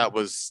 that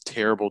was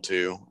terrible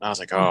too. I was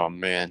like, oh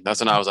man, that's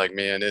when I was like,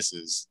 man, this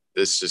is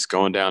just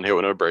going downhill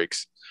with no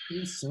brakes.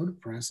 It's so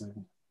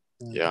depressing.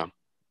 Yeah.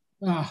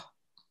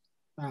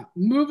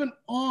 Moving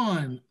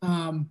on,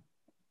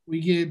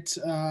 we get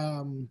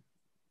sorry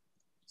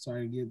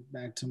to get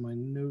back to my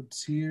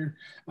notes here.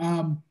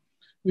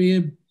 We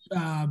have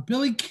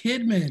Billy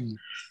Kidman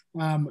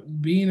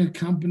being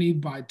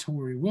accompanied by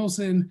Tori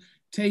Wilson,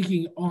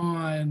 taking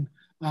on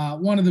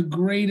one of the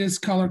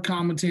greatest color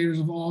commentators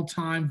of all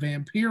time,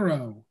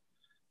 Vampiro.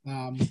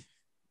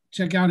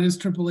 Check out his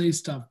AAA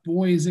stuff.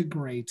 Boy, is it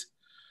great.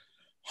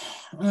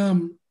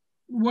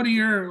 What are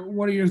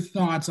your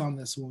thoughts on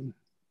this one?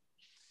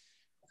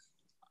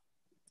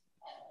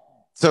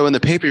 So in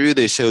the pay-per-view,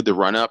 they showed the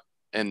run-up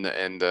and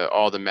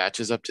all the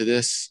matches up to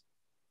this.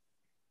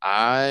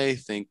 I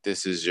think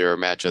this is your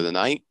match of the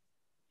night.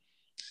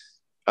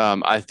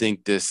 I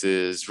think this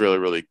is really,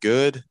 really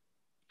good.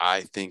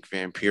 I think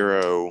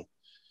Vampiro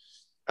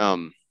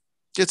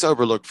gets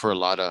overlooked for a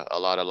lot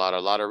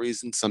of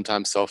reasons,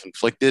 sometimes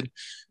self-inflicted.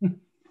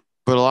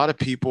 But a lot of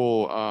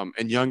people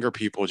and younger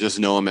people just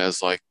know him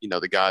as like,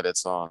 the guy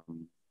that's on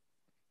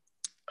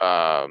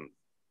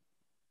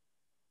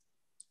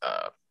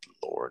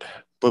Lord.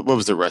 What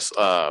was the rest?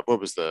 What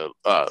was the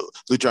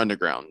Lucha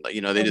Underground? Like,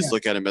 they just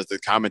look at him as the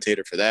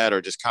commentator for that,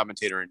 or just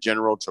commentator in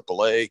general,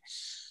 AAA.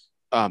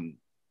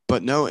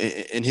 But no,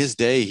 in his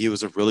day, he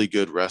was a really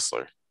good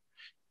wrestler,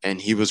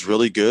 and he was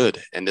really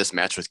good. And this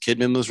match with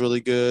Kidman was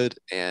really good,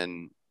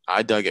 and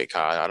I dug it,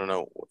 Codd. I don't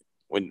know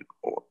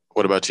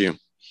what about you?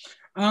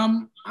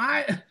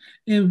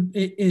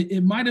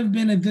 It might have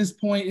been at this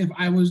point if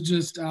I was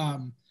just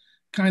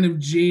kind of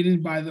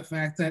jaded by the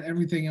fact that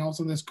everything else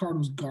on this card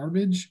was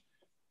garbage.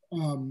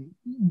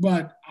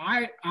 But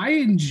I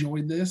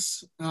enjoyed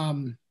this.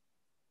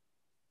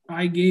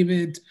 I gave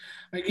it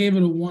a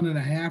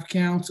 1.5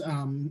 count.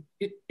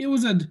 It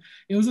was a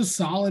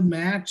solid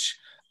match.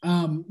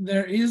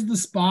 There is the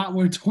spot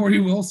where Tori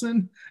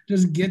Wilson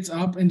just gets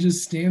up and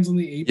just stands on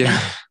the apron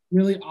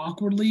really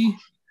awkwardly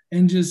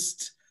and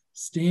just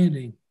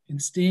standing and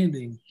just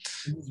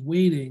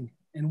waiting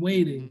and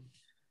waiting.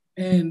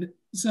 And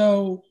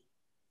so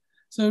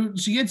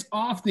she gets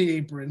off the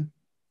apron,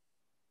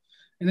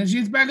 and then she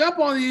gets back up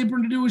on the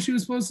apron to do what she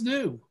was supposed to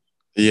do.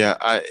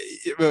 Yeah,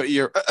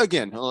 you're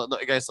again,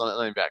 guys.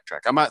 Let me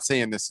backtrack. I'm not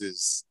saying this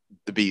is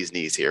the bee's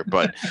knees here,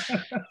 but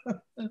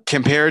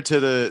compared to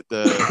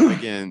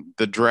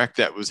the direct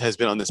that has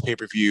been on this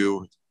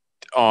pay-per-view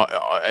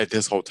at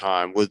this whole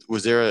time,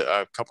 was there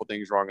a couple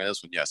things wrong on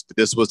this one? Yes, but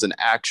this was an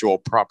actual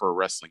proper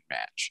wrestling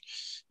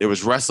match. There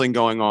was wrestling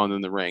going on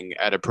in the ring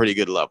at a pretty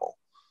good level.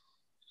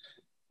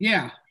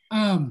 Yeah.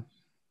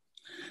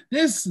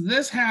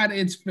 This had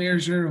its fair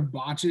share of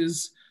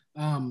botches.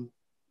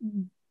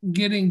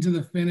 Getting to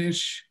the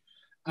finish,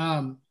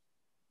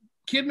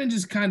 Kidman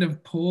just kind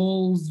of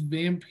pulls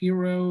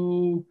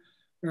Vampiro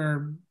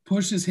or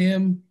pushes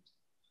him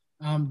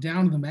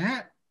down to the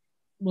mat.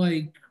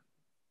 Like,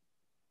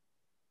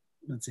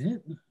 that's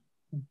it.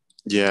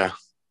 Yeah.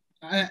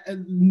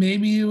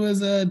 Maybe it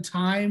was a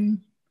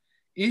time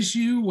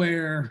issue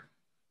where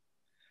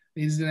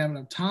they just didn't have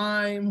enough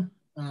time.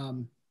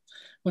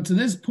 But to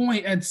this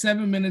point, at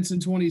 7 minutes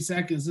and 20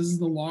 seconds, this is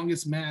the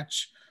longest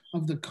match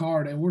of the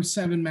card, and we're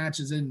 7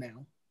 matches in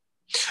now.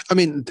 I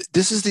mean,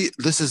 this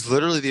is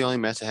literally the only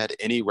match that had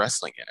any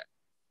wrestling in it.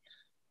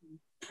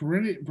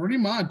 Pretty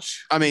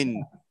much. I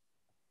mean,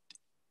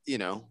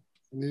 Yeah,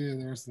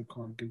 there's the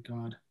card. Good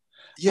God.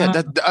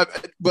 Yeah,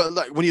 but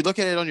like when you look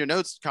at it on your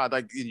notes, Codd,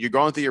 like you're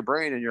going through your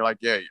brain and you're like,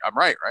 yeah, I'm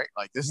right?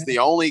 Like this is the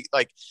only,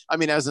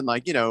 as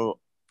in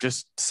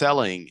just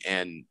selling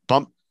and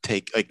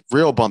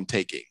real bump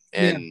taking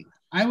and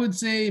I would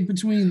say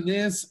between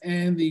this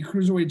and the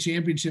Cruiserweight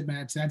Championship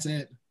match, that's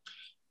it.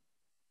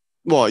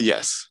 Well,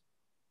 yes.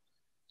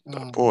 Oh,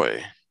 Um,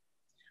 boy.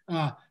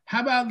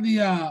 how about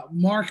the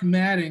Mark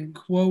Madden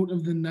quote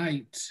of the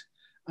night,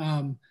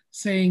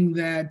 saying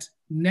that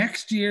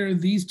next year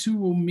these two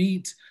will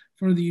meet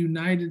for the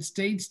United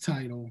States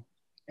title,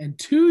 and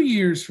 2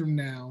 years from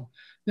now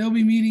they'll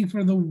be meeting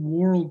for the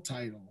world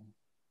title.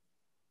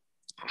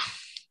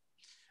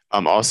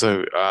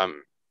 Also,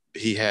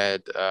 he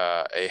had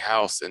a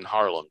house in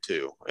Harlem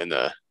too, in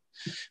the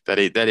that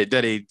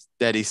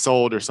he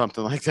sold or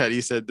something like that.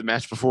 He said the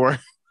match before.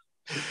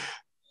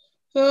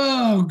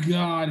 Oh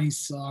God, he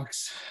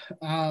sucks.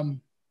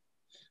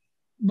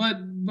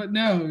 But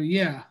no,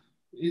 yeah,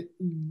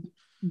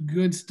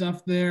 good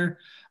stuff there.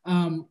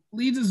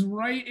 Leads us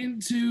right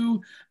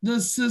into the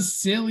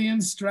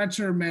Sicilian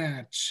stretcher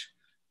match.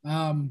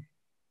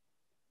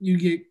 You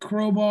get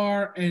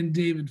Crowbar and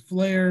David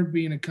Flair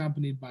being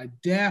accompanied by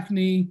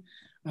Daphne,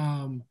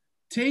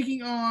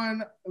 taking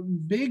on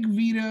Big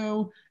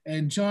Vito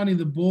and Johnny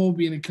the Bull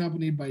being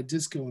accompanied by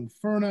Disco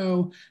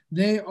Inferno.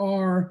 They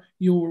are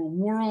your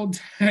world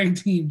tag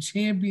team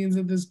champions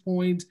at this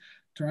point.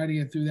 Try to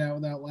get through that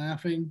without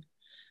laughing.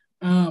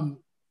 Mama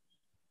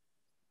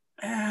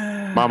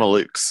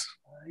Luke's.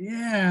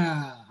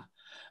 Yeah.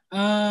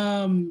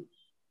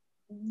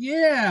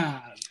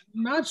 Yeah.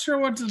 Not sure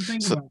what to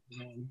think about,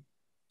 man.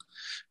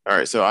 All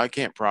right, so I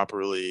can't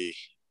properly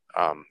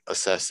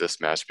assess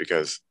this match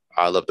because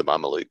I love the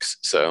Mama Lukes.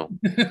 So,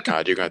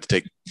 God, you're gonna have to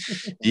take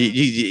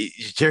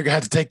you're gonna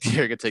have to take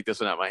this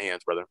one out of my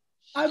hands, brother.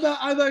 I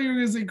thought you were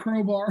gonna say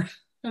Crowbar.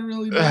 I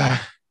really did.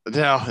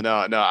 No.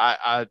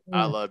 I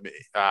love me.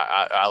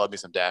 I love me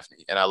some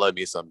Daphne, and I love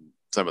me some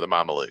of the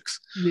Mama Lukes.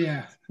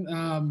 Yeah.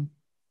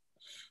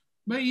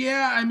 But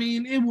yeah, I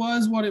mean, it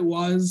was what it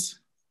was.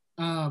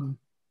 I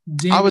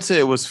would say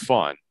it was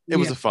fun. It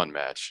was a fun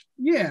match.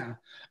 Yeah.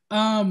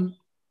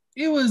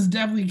 It was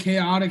definitely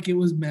chaotic. It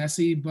was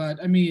messy,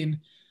 but I mean,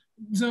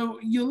 so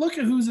you look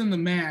at who's in the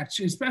match,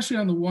 especially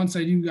on the one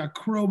side, you've got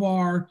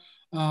Crowbar,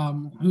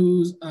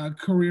 who's a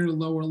career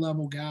lower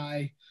level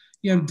guy.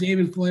 You have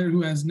David Flair,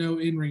 who has no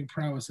in-ring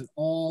prowess at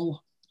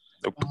all.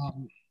 Nope.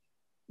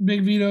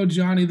 Big Vito,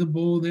 Johnny the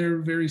Bull, they're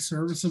very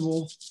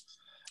serviceable.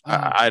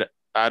 I'd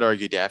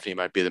argue Daphne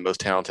might be the most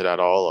talented out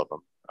of all of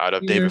them. Out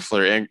of David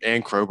Flair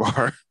and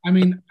Crowbar. I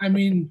mean,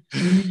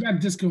 you got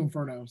Disco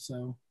Inferno,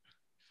 so.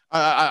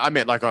 I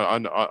meant like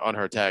on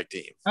her tag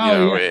team,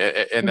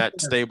 and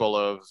that stable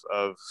of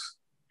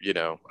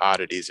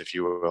oddities, if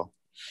you will.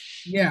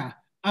 Yeah.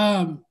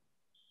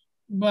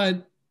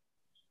 But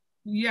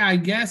yeah, I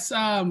guess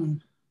the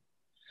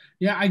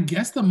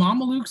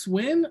Mamalukes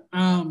win.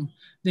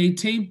 They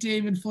tape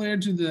David Flair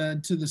to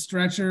the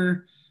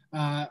stretcher,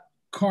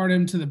 cart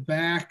him to the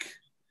back.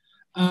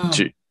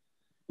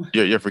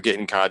 You're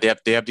forgetting, Codd.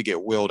 They have to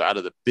get willed out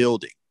of the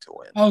building to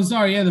win. Oh,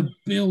 sorry. Yeah, the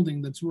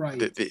building. That's right.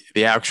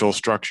 The actual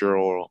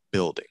structural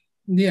building.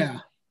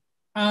 Yeah.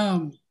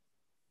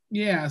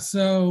 Yeah.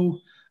 So,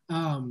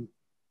 Crowbar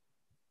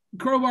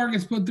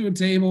gets put through a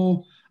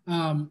table.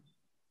 Then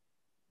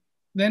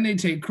they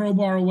take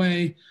Crowbar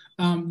away.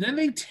 Then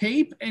they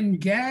tape and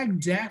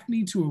gag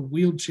Daphne to a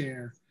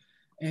wheelchair,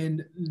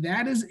 and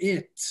that is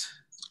it.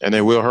 And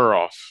they wheel her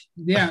off.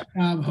 Yeah,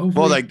 hopefully.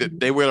 Well, like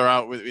they wheel her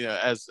out with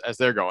as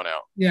they're going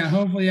out. Yeah,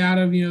 hopefully out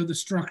of the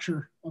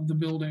structure of the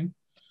building.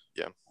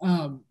 Yeah.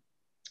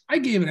 I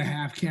gave it a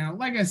half count.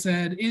 Like I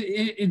said,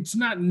 it's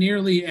not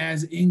nearly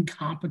as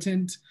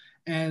incompetent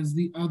as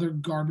the other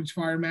garbage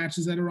fire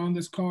matches that are on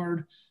this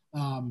card.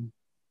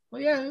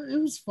 But yeah,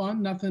 it was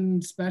fun.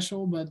 Nothing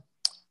special, but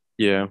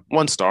yeah,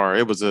 1 star.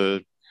 It was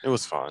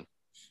fun.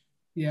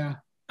 Yeah.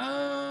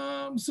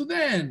 So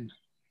then,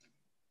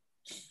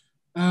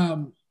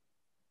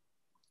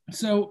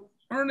 so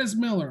Ernest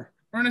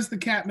the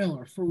Cat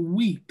Miller, for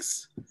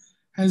weeks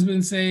has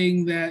been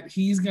saying that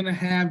he's going to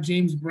have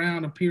James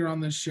Brown appear on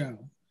this show.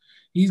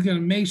 He's going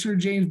to make sure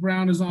James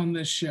Brown is on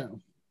this show.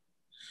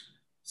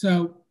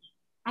 So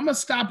I'm going to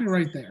stop you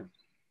right there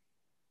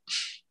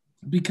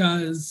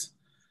because,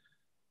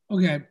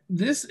 okay,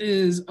 this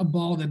is a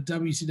ball that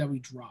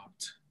WCW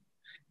dropped.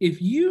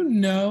 If you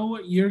know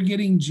you're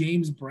getting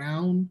James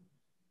Brown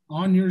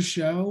on your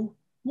show,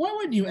 why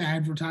wouldn't you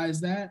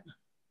advertise that?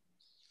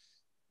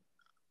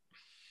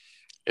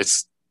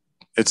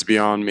 It's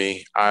beyond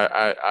me.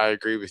 I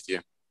agree with you.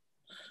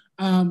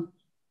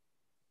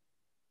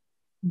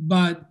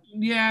 But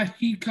yeah,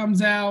 he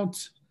comes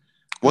out.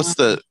 What's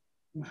the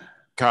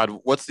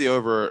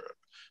over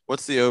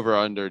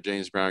under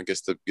James Brown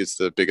gets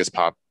the biggest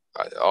pop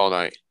all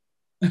night?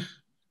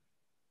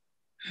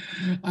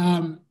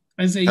 I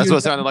say that's what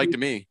it sounded like to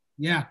me.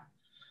 Yeah.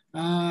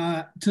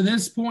 To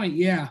this point,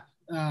 yeah.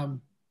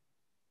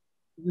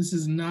 This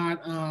is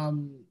not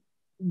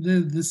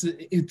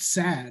it's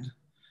sad.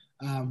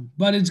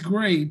 But it's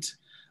great.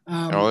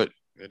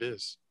 It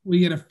is. We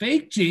get a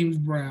fake James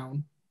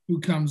Brown who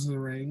comes to the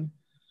ring.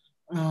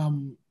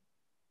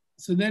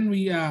 So then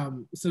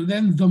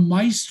the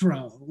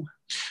Maestro.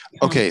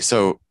 Okay,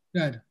 so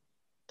good.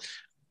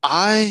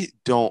 I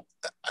don't,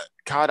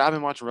 Codd, I've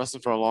been watching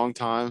wrestling for a long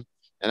time,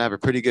 and I have a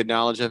pretty good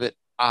knowledge of it.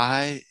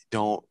 I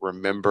don't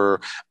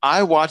remember.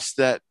 I watched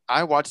the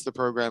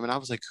program, and I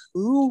was like,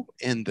 "Who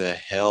in the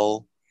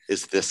hell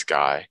is this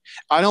guy?"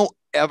 I don't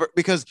ever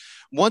because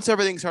once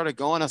everything started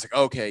going, I was like,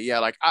 "Okay, yeah."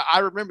 Like I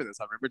remember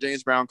this. I remember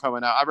James Brown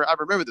coming out. I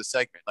remember the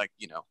segment. Like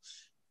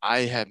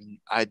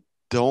I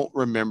don't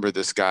remember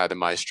this guy, the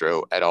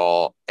Maestro, at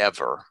all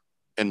ever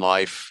in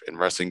life, in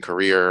wrestling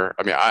career.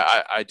 I mean,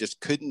 I just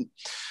couldn't.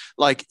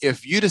 Like,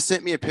 if you'd have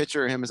sent me a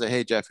picture of him and said,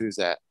 "Hey, Jeff, who's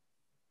that?"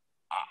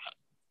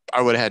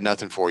 I would have had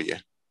nothing for you.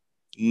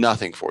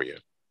 Nothing for you.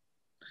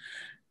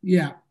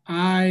 Yeah,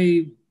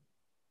 I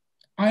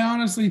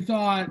honestly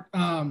thought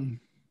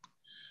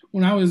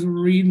when I was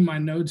reading my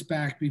notes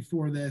back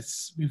before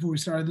we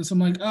started this, I'm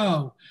like,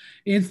 oh,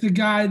 it's the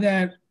guy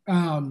that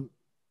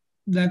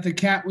that the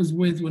cat was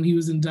with when he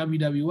was in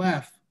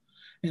WWF,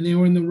 and they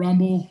were in the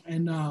Rumble,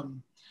 and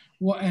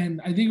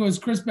and I think it was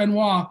Chris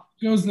Benoit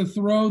goes to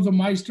throw the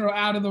Maestro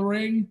out of the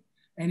ring,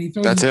 and he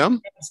throws That's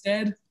him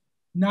instead.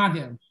 Not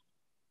him.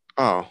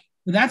 Oh,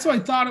 But that's what I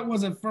thought it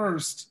was at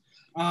first.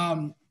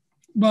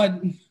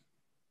 But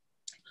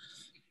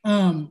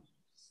kind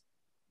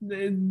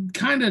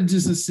of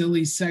just a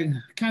silly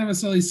segment.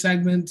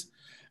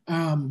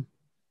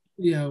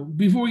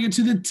 Before we get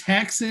to the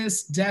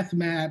Texas death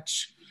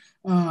match,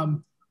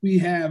 we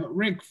have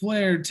Ric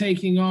Flair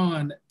taking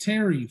on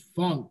Terry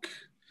Funk,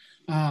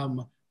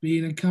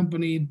 being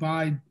accompanied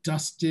by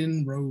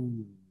Dustin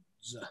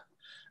Rhodes.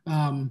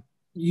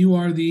 You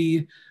are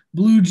the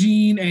blue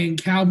jean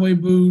and cowboy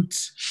boot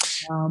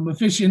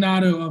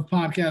aficionado of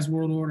Podcast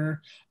World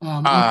Order.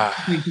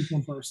 Take this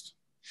one first.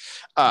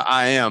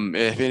 I am.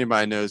 If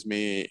anybody knows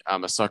me,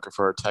 I'm a sucker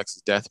for a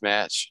Texas death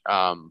match.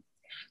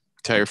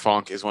 Terry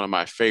Funk is one of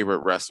my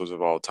favorite wrestlers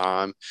of all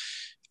time.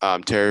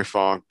 Terry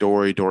Funk,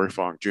 Dory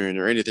Funk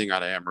Jr., anything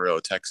out of Amarillo,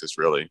 Texas,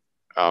 really.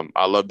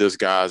 I love those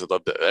guys. I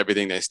love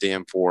everything they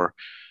stand for.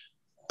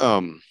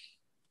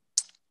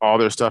 All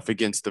their stuff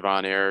against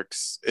Devon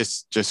Eriks,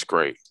 it's just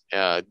great.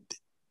 They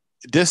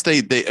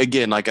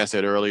again, like I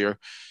said earlier,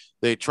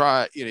 they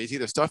try, it's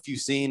either stuff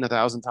you've seen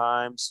 1,000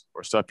 times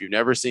or stuff you've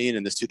never seen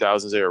in this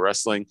 2000s era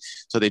wrestling.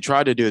 So they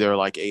tried to do their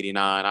like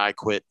 89 I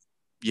Quit,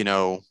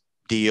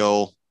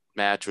 deal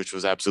match, which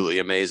was absolutely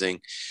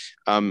amazing.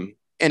 And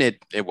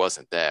it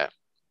wasn't that.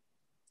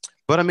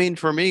 But I mean,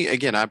 for me,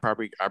 again, I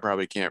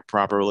probably can't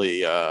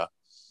properly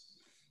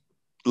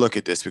look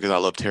at this because I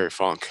love Terry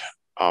Funk.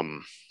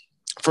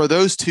 For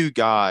those two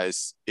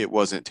guys, it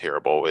wasn't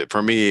terrible.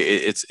 For me,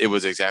 it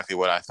was exactly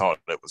what I thought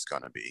it was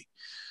going to be.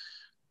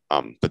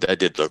 But that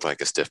did look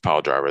like a stiff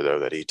pile driver, though,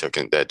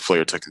 that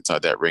Flair took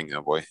inside that ring.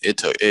 Oh boy,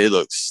 it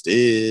looked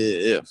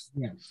stiff.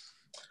 Yeah.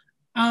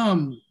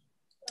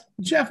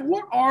 Jeff,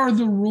 what are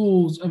the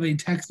rules of a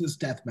Texas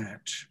death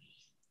match?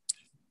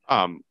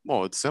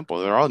 Well, it's simple.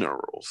 There are no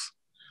rules.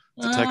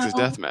 It's a Texas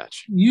death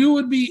match. You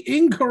would be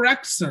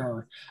incorrect,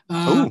 sir.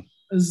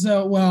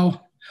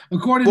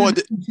 According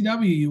to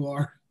WCW, you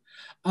are.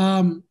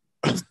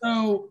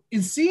 So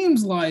it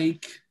seems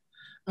like,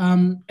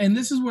 and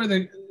this is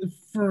where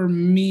for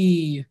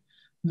me,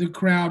 the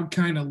crowd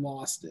kind of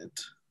lost it.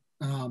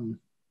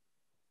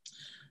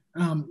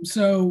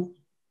 So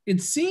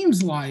it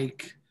seems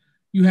like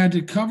you had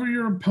to cover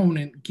your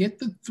opponent, get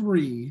the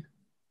 3,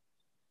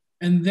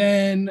 and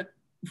then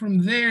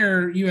from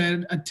there you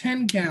had a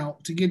 10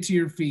 count to get to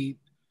your feet.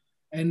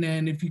 And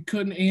then if you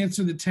couldn't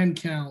answer the 10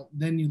 count,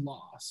 then you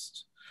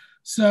lost.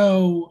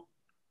 So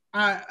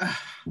I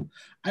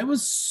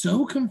was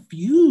so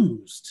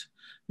confused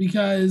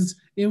because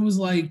it was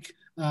like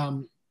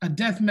a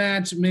death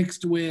match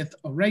mixed with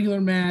a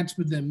regular match,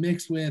 but then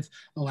mixed with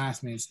a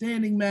last man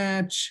standing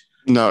match.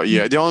 No,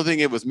 yeah. The only thing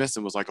it was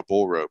missing was like a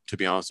bull rope, to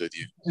be honest with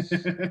you,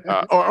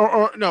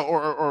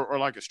 or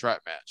like a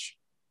strap match.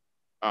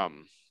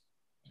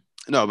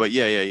 No, but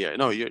yeah.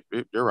 No, you're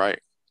right.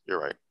 You're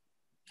right.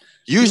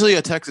 Usually,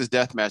 a Texas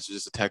death match is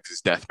just a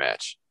Texas death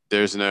match.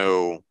 There's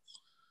no,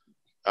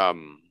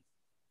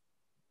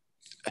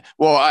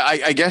 well,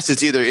 I guess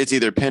it's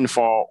either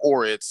pinfall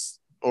or it's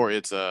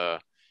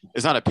not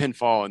a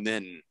pinfall and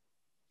then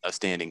a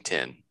standing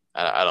 10.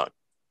 I don't.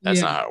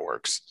 That's not how it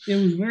works. It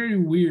was very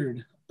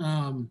weird.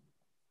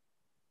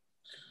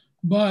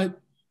 But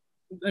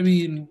I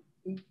mean,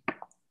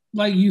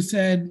 like you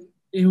said,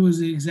 it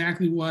was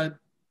exactly what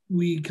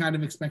we kind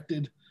of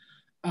expected.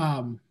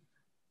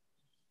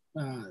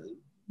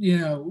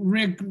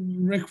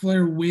 Ric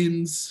Flair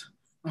wins.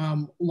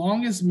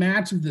 Longest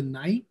match of the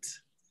night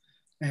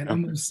at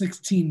almost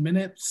 16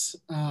 minutes.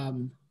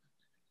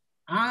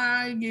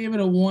 I gave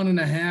it a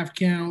 1.5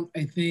 count.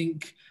 I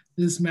think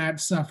this match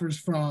suffers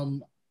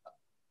from,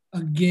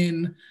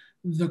 again,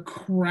 the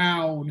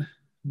crowd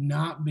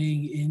not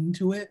being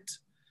into it.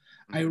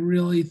 I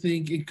really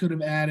think it could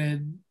have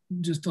added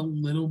just a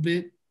little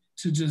bit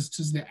to just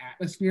the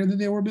atmosphere that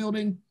they were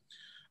building.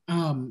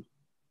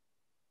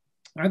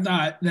 I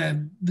thought that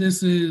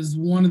this is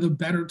one of the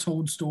better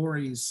told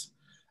stories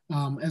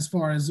as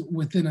far as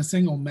within a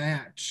single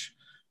match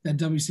that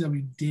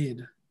WCW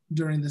did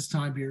during this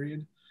time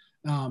period.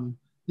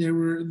 There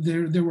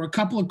were a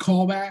couple of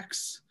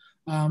callbacks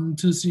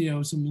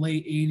to some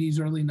late '80s,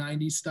 early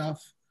 '90s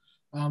stuff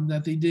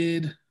that they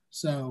did.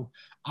 So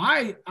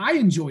I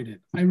enjoyed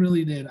it. I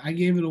really did. I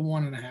gave it a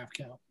 1.5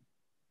 count.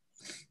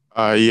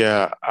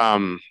 Yeah,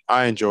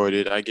 I enjoyed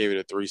it. I gave it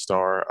a 3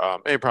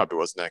 star. It probably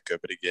wasn't that good,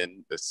 but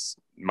again, it's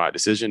my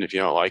decision. If you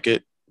don't like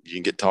it, you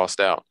can get tossed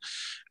out.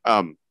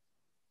 Um,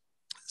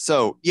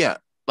 so yeah,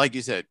 like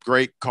you said,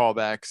 great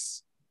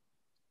callbacks,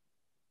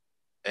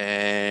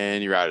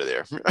 and you're out of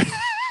there.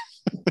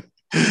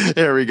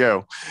 There we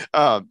go.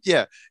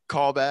 Yeah,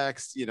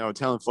 callbacks.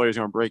 Telling Flair's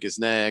going to break his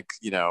neck.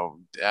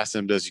 Ask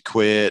him, does he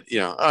quit?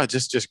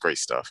 Just great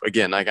stuff.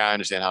 Again, like I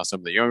understand how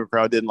some of the younger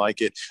crowd didn't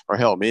like it, or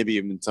hell, maybe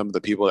even some of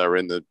the people that were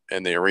in the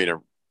arena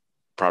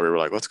probably were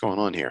like, "What's going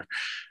on here?"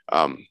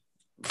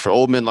 For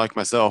old men like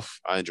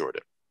myself, I enjoyed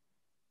it.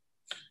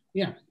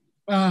 Yeah.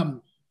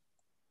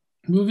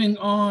 Moving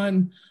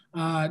on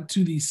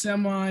to the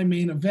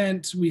semi-main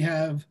event, we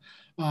have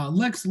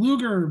Lex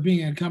Luger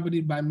being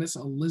accompanied by Miss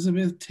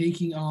Elizabeth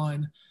taking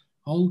on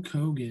Hulk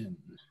Hogan.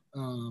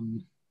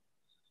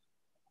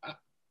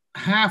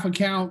 Half a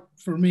count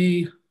for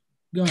me.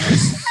 Go ahead.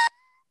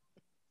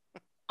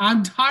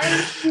 I'm tired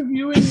of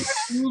reviewing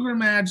Lex Luger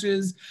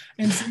matches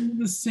and saying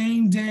the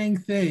same dang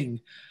thing.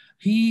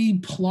 He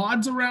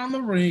plods around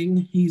the ring.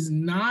 He's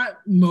not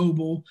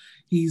mobile.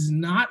 He's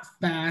not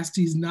fast.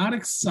 He's not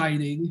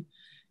exciting.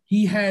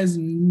 He has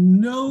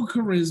no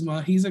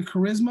charisma. He's a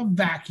charisma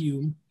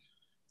vacuum.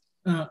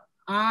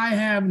 I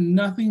have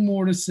nothing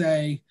more to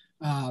say.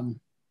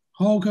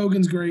 Hulk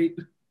Hogan's great.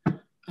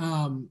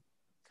 Codd,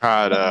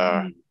 Codd,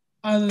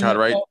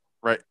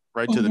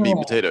 right to the meat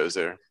and potatoes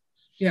there.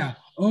 Yeah,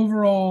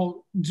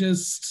 overall,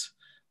 just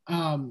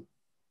not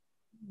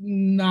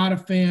a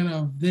fan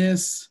of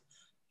this,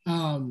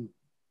 and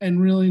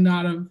really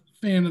not a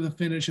fan of the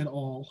finish at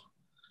all.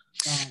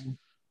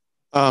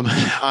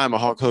 I'm a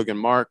Hulk Hogan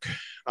mark,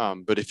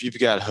 but if you've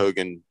got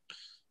Hogan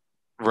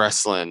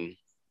wrestling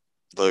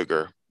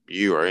Luger,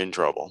 you are in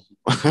trouble.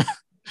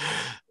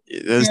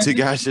 Those two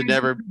guys should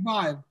never.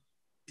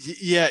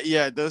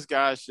 Yeah, those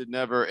guys should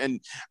never.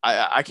 And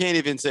I can't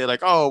even say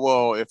like, oh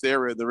well, if they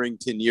were in the ring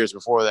 10 years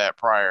before that,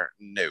 prior,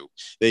 no,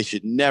 they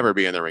should never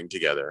be in the ring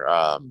together.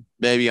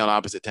 Maybe on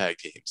opposite tag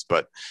teams,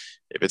 but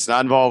if it's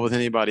not involved with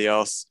anybody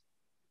else,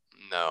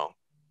 no.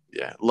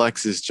 Yeah,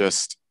 Lex is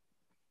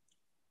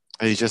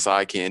he's just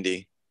eye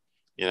candy.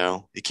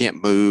 He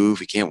can't move,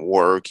 he can't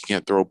work, he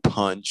can't throw a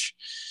punch.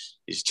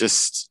 He's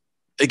just,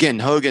 again,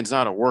 Hogan's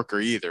not a worker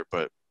either,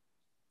 but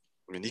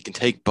I mean, he can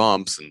take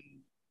bumps and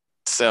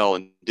sell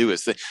and do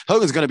his thing.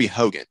 Hogan's going to be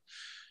Hogan,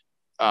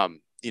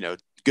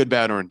 good,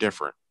 bad, or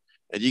indifferent,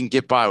 and you can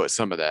get by with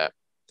some of that.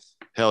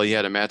 Hell, he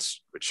had a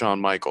match with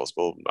Shawn Michaels.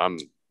 Well, I'm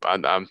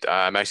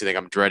actually think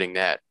I'm dreading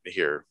that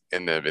here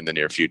in the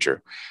near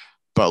future.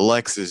 But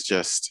Lex is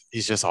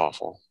he's just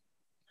awful.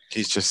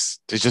 He's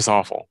just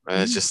awful,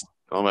 and it's just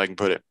all I can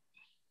put it.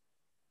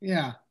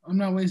 Yeah, I'm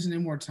not wasting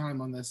any more time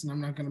on this, and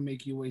I'm not going to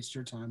make you waste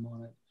your time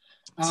on it.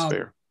 That's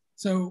fair.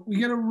 So we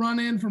get a run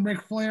in from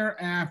Ric Flair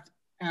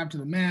after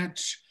the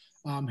match.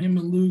 Him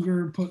and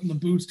Luger putting the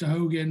boots to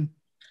Hogan,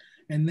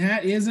 and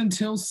that is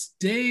until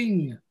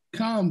Sting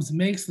comes,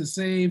 makes the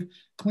save,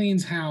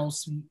 cleans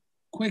house,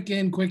 quick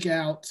in, quick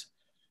out.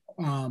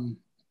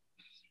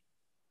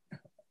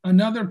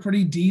 Another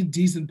pretty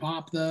decent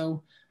pop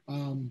though.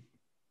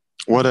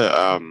 What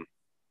a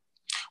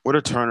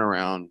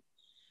turnaround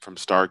from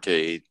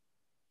Starrcade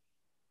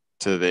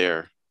to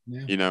there.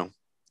 Yeah.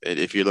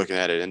 If you're looking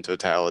at it in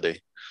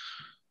totality,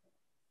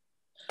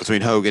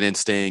 between Hogan and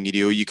Sting,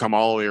 you come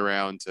all the way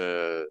around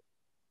to,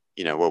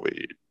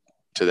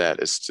 to that.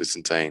 It's just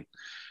insane.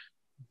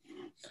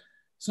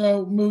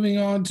 So moving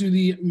on to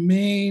the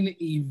main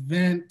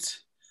event,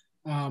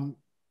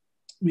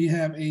 we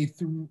have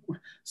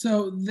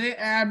so they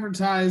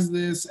advertise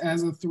this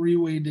as a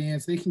 3-way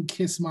dance. They can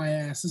kiss my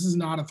ass. This is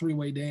not a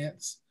 3-way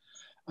dance.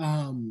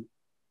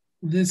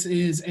 This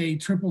is a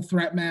triple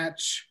threat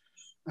match.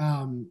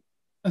 A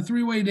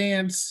 3-way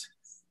dance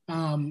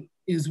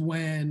is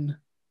when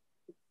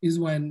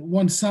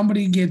once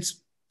somebody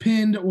gets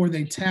pinned or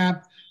they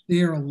tap,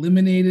 they are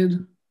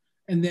eliminated,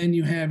 and then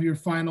you have your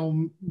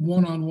final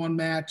one-on-one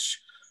match.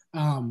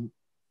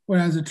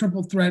 Whereas a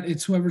triple threat,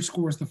 it's whoever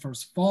scores the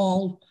first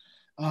fall.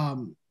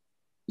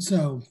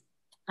 So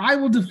I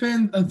will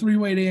defend a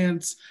 3-way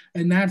dance,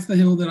 and that's the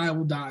hill that I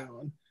will die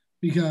on,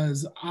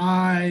 because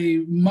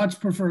I much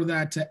prefer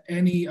that to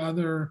any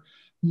other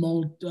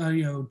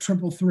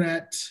triple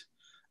threat,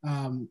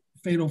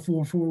 fatal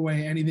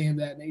 4-way, anything of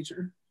that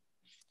nature.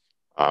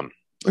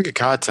 Look at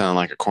Codd sound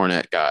like a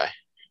Cornette guy.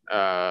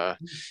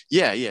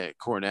 Yeah,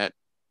 Cornette,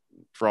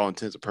 for all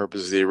intents and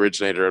purposes, the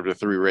originator of the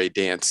 3-way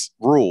dance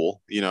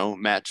rule,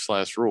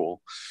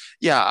 match/rule.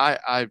 Yeah,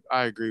 I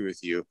agree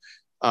with you.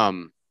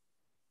 I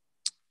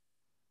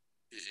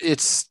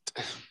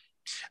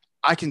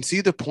can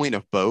see the point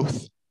of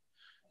both,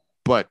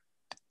 but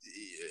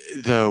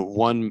the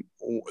one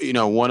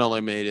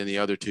eliminated and the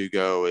other two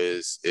go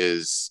is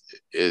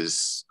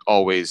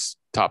always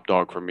top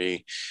dog for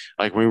me.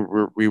 Like we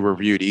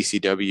reviewed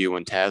ECW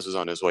when Taz was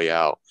on his way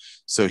out,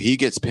 so he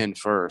gets pinned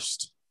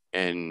first,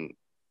 and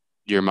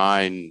your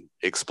mind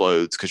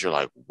explodes because you're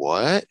like,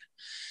 what?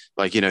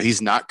 Like,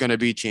 he's not going to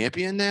be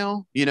champion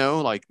now,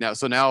 like now.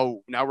 So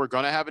now we're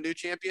going to have a new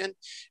champion.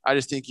 I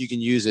just think you can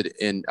use it.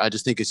 And I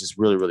just think it's just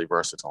really, really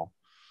versatile.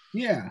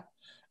 Yeah.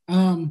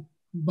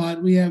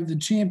 But we have the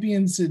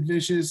champion, Sid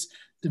Vicious,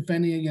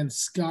 defending against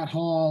Scott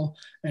Hall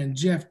and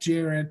Jeff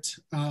Jarrett,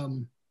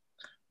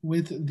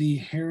 with the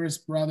Harris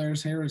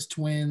brothers, Harris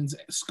twins,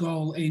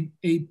 Skull,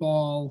 eight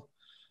Ball,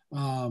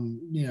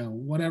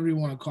 whatever you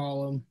want to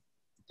call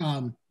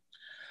them.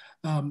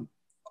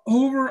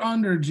 Over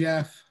under,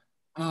 Jeff,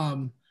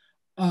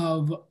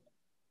 of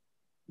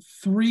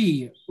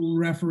 3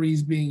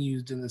 referees being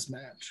used in this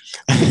match.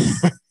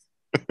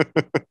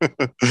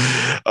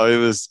 Oh, it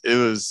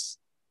was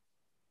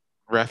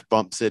ref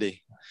bump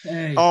city.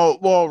 Hey. Oh,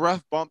 well,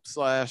 ref bump /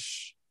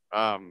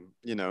 some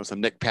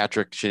Nick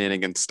Patrick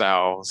shenanigans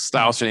style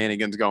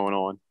shenanigans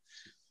going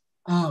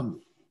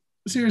on.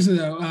 Seriously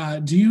though,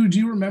 do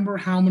you remember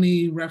how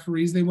many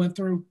referees they went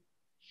through?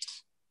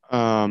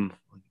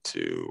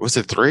 2. Was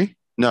it 3?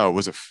 No,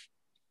 was it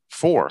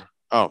 4?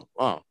 Oh,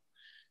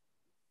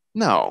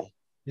 no.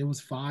 It was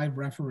 5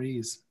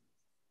 referees.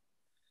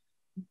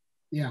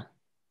 Yeah.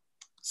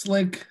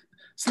 Slick.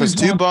 Because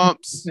 2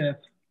 bumps.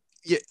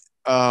 Yeah.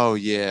 Oh,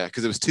 yeah.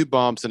 Because it was 2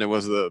 bumps and it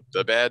was the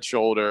bad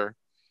shoulder.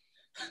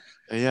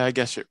 Yeah, I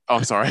guess you're.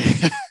 Oh, sorry. 2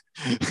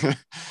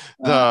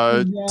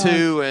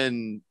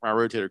 and my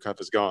rotator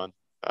cuff is gone.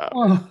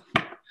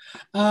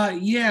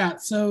 Yeah.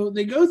 So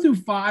they go through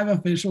 5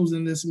 officials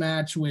in this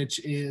match,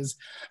 which is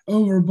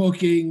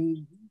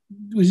overbooking,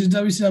 which is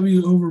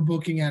WCW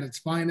overbooking at its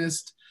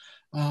finest.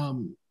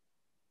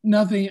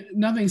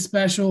 Nothing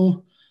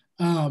special.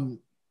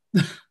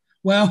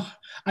 Well,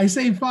 I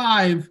say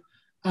 5,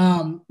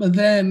 but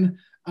then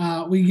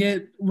we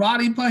get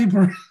Roddy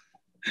Piper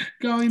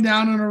going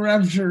down in a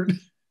ref shirt.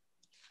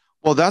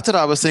 Well, that's what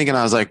I was thinking.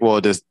 I was like,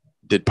 well,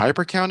 did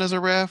Piper count as a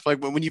ref?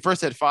 Like when you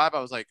first said 5, I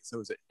was like,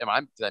 so did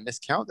I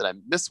miscount? Did I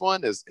miss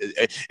one? Is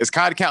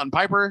Codd counting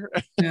Piper?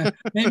 Yeah,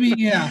 maybe.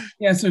 Yeah.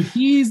 So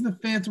he's the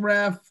 5th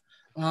ref,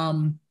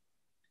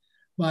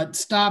 but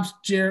stops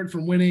Jarrett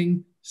from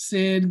winning.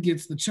 Sid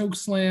gets the choke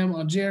slam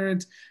on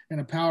Jarrett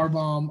and a power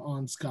bomb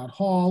on Scott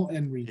Hall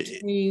and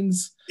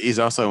retains. He's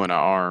also in an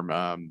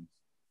arm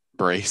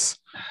brace.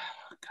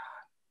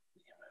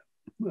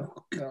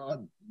 Oh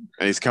God!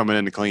 And he's coming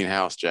in to clean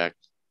house, Jack.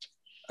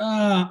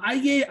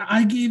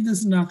 I gave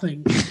this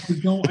nothing.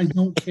 I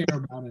don't care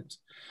about it.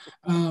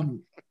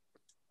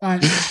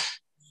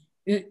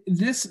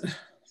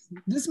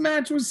 This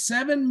match was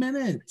 7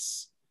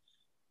 minutes.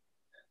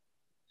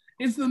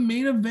 It's the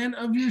main event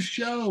of your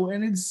show,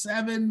 and it's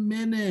 7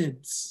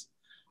 minutes.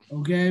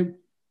 Okay.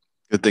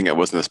 Good thing it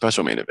wasn't a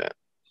special main event.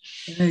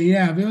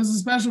 Yeah, if it was a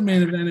special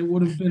main event, it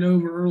would have been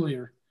over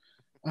earlier.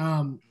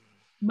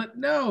 But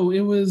no,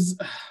 it was.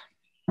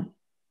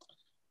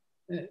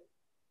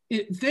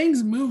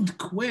 Things moved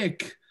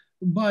quick,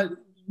 but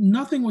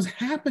nothing was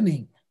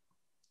happening.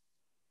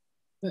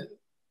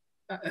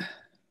 I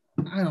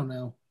don't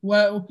know.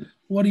 What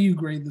do you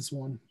grade this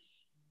one?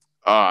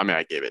 I mean,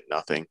 I gave it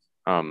nothing.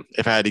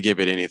 If I had to give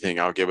it anything,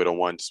 I'll give it a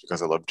 1 just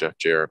because I love Jeff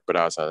Jarrett. But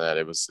outside of that,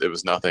 it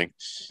was nothing.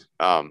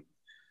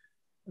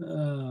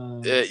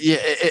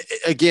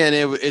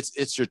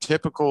 It's your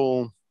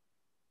typical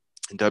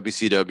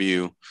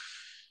WCW,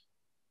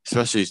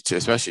 especially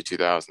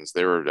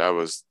 2000s. That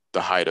was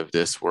the height of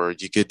this, where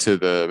you get to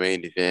the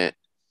main event,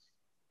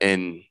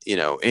 and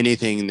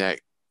anything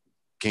that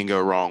can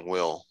go wrong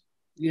will.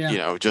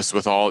 Yeah. Just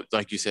with all,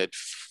 like you said,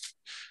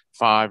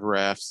 5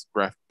 refs,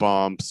 ref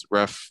bumps,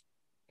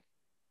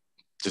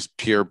 just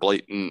pure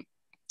blatant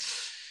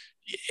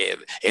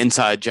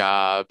inside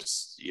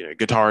jobs,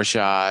 guitar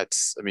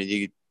shots. I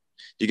mean,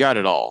 you got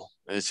it all.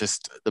 It's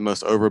just the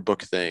most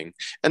overbooked thing.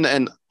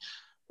 And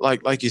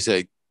like you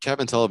said,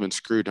 Kevin Sullivan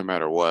screwed no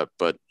matter what,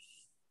 but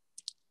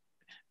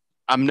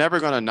I'm never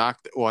going to knock.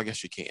 Well, I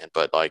guess you can,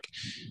 but like,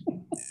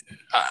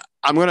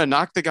 I'm going to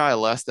knock the guy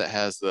less that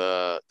has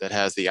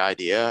the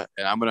idea,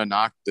 and I'm going to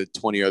knock the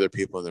 20 other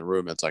people in the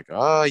room. That's like,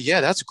 oh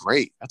yeah, that's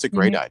great. That's a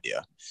great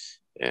idea.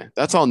 Yeah,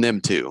 that's on them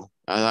too.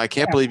 I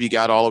can't believe you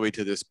got all the way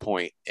to this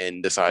point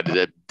and decided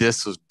that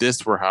this was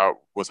how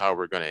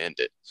we're going to end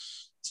it.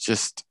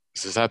 This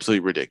is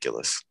absolutely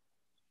ridiculous.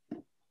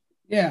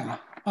 Yeah,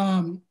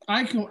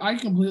 I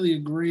completely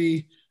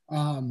agree.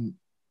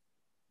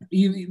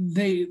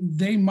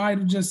 They might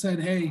have just said,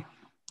 "Hey,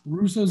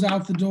 Russo's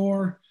out the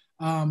door.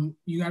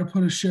 You got to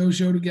put a show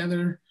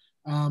together.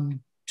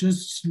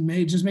 Just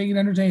make it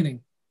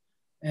entertaining."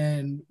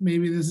 And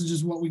maybe this is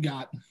just what we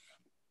got,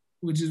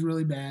 which is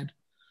really bad.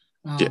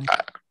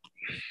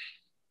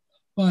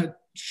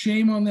 But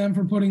shame on them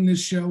for putting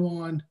this show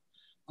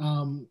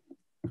on.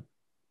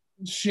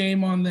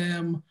 Shame on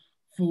them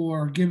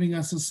for giving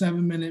us a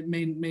 7-minute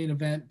main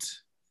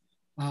event.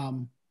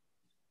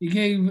 You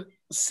gave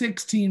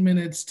 16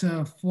 minutes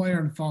to Flair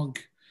and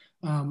Funk,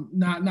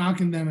 not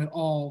knocking them at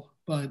all,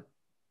 but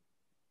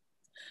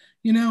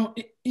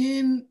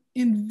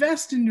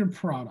Invest in your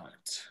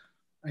product,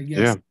 I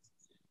guess.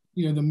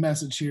 Yeah. The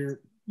message here.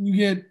 You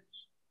get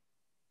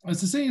a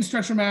Sicilian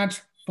stretcher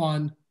match,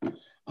 fun.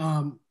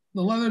 The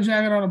leather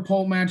jacket on a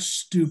pole match,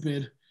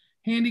 stupid.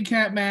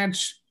 Handicap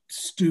match,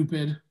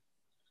 stupid.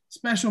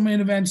 Special main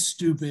event,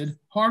 stupid.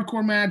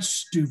 Hardcore match,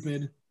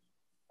 stupid.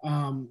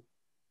 Hulk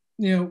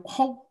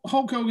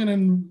Hogan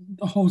and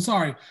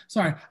sorry,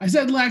 I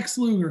said Lex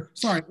Luger.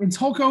 Sorry, it's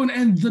Hulk Hogan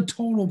and the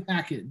total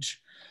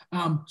package.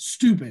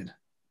 Stupid.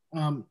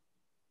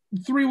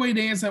 Three-way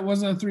dance that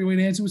wasn't a three-way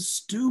dance. It was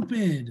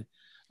stupid.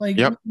 Like,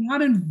 Yep. We're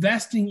not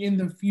investing in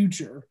the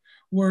future.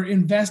 We're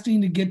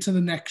investing to get to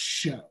the next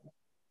show.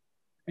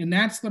 And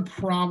that's the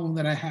problem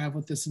that I have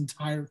with this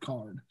entire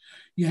card.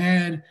 You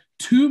had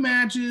two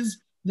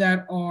matches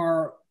that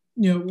are,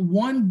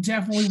 one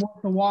definitely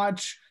worth the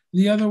watch.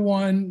 The other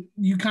one,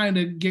 you kind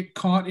of get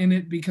caught in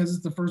it because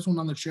it's the first one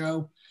on the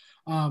show.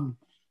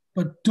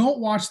 But don't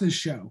watch this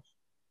show.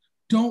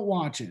 Don't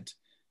watch it.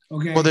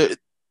 Okay. Well,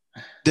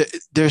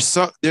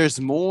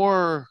 there's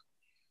more.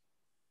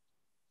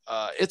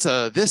 It's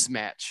this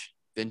match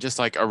than just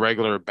like a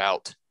regular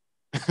bout.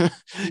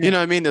 You know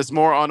what I mean? There's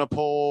more on a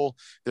pole.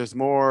 There's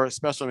more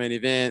special main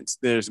events.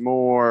 There's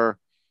more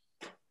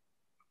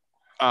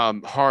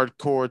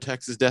hardcore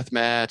Texas death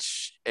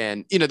match,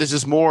 and there's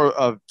just more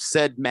of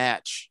said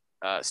match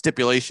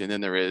stipulation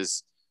than there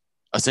is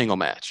a single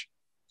match.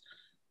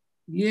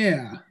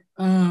 Yeah,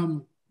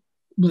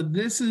 but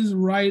this is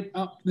right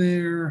up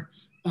there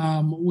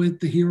with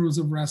the heroes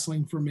of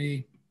wrestling for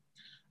me.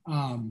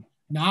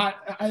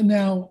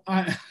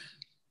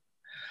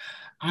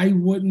 I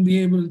wouldn't be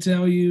able to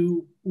tell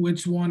you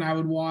which one I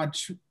would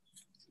watch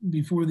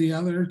before the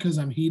other because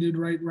I'm heated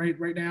right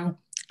now,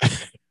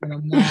 and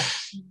I'm not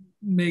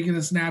making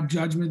a snap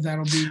judgment.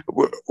 That'll be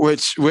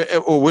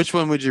which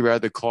one would you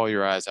rather claw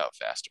your eyes out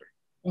faster?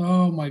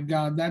 Oh my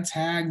God, that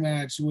tag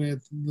match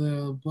with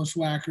the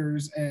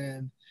Bushwhackers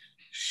and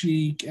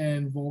Sheik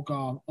and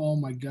Volkov. Oh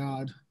my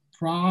God,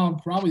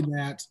 probably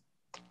that.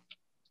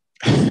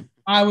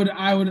 I would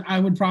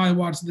probably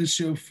watch this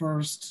show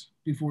first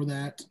before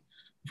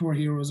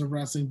Heroes of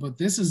Wrestling. But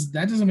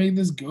that doesn't make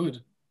this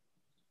good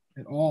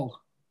at all.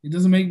 It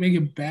doesn't make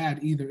it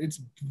bad either. It's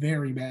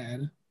very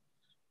bad.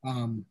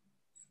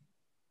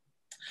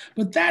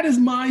 But that is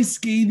my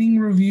scathing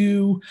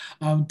review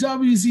of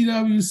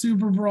WCW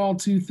Superbrawl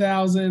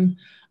 2000.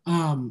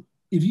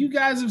 If you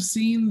guys have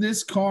seen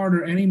this card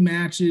or any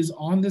matches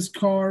on this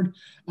card,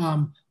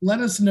 let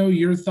us know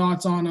your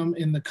thoughts on them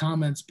in the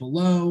comments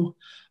below.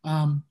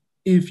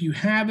 If you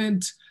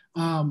haven't,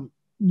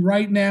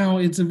 right now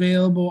it's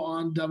available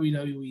on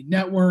WWE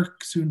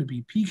Network, soon to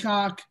be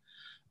Peacock.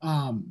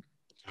 And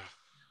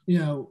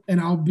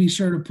I'll be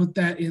sure to put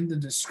that in the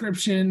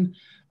description.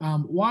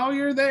 While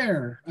you're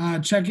there,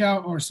 check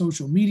out our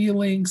social media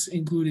links,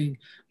 including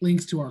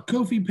links to our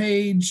Ko-fi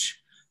page,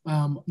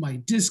 my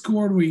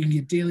Discord, where you can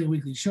get daily and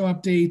weekly show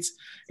updates,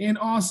 and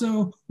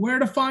also where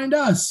to find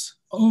us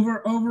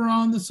over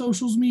on the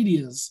socials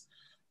medias.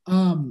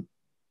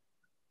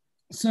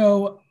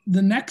 So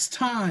the next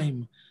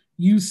time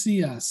you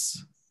see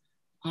us,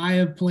 I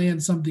have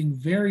planned something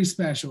very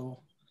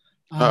special.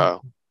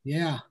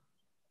 Yeah.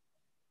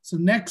 So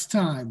next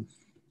time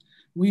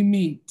we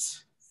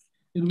meet,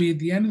 it'll be at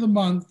the end of the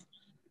month,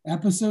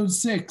 episode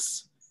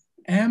 6,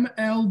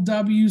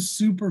 MLW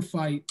Super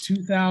Fight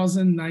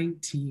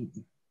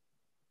 2019.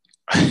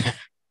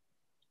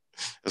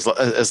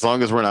 As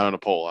long as we're not on a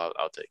poll,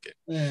 I'll take it.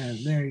 Yeah,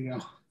 there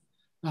you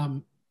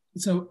go.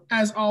 So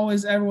as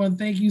always, everyone,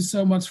 thank you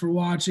so much for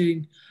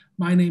watching.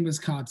 My name is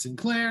Codd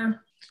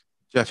Sinclair.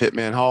 Jeff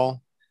Hitman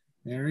Hall.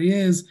 There he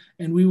is.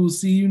 And we will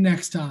see you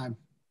next time.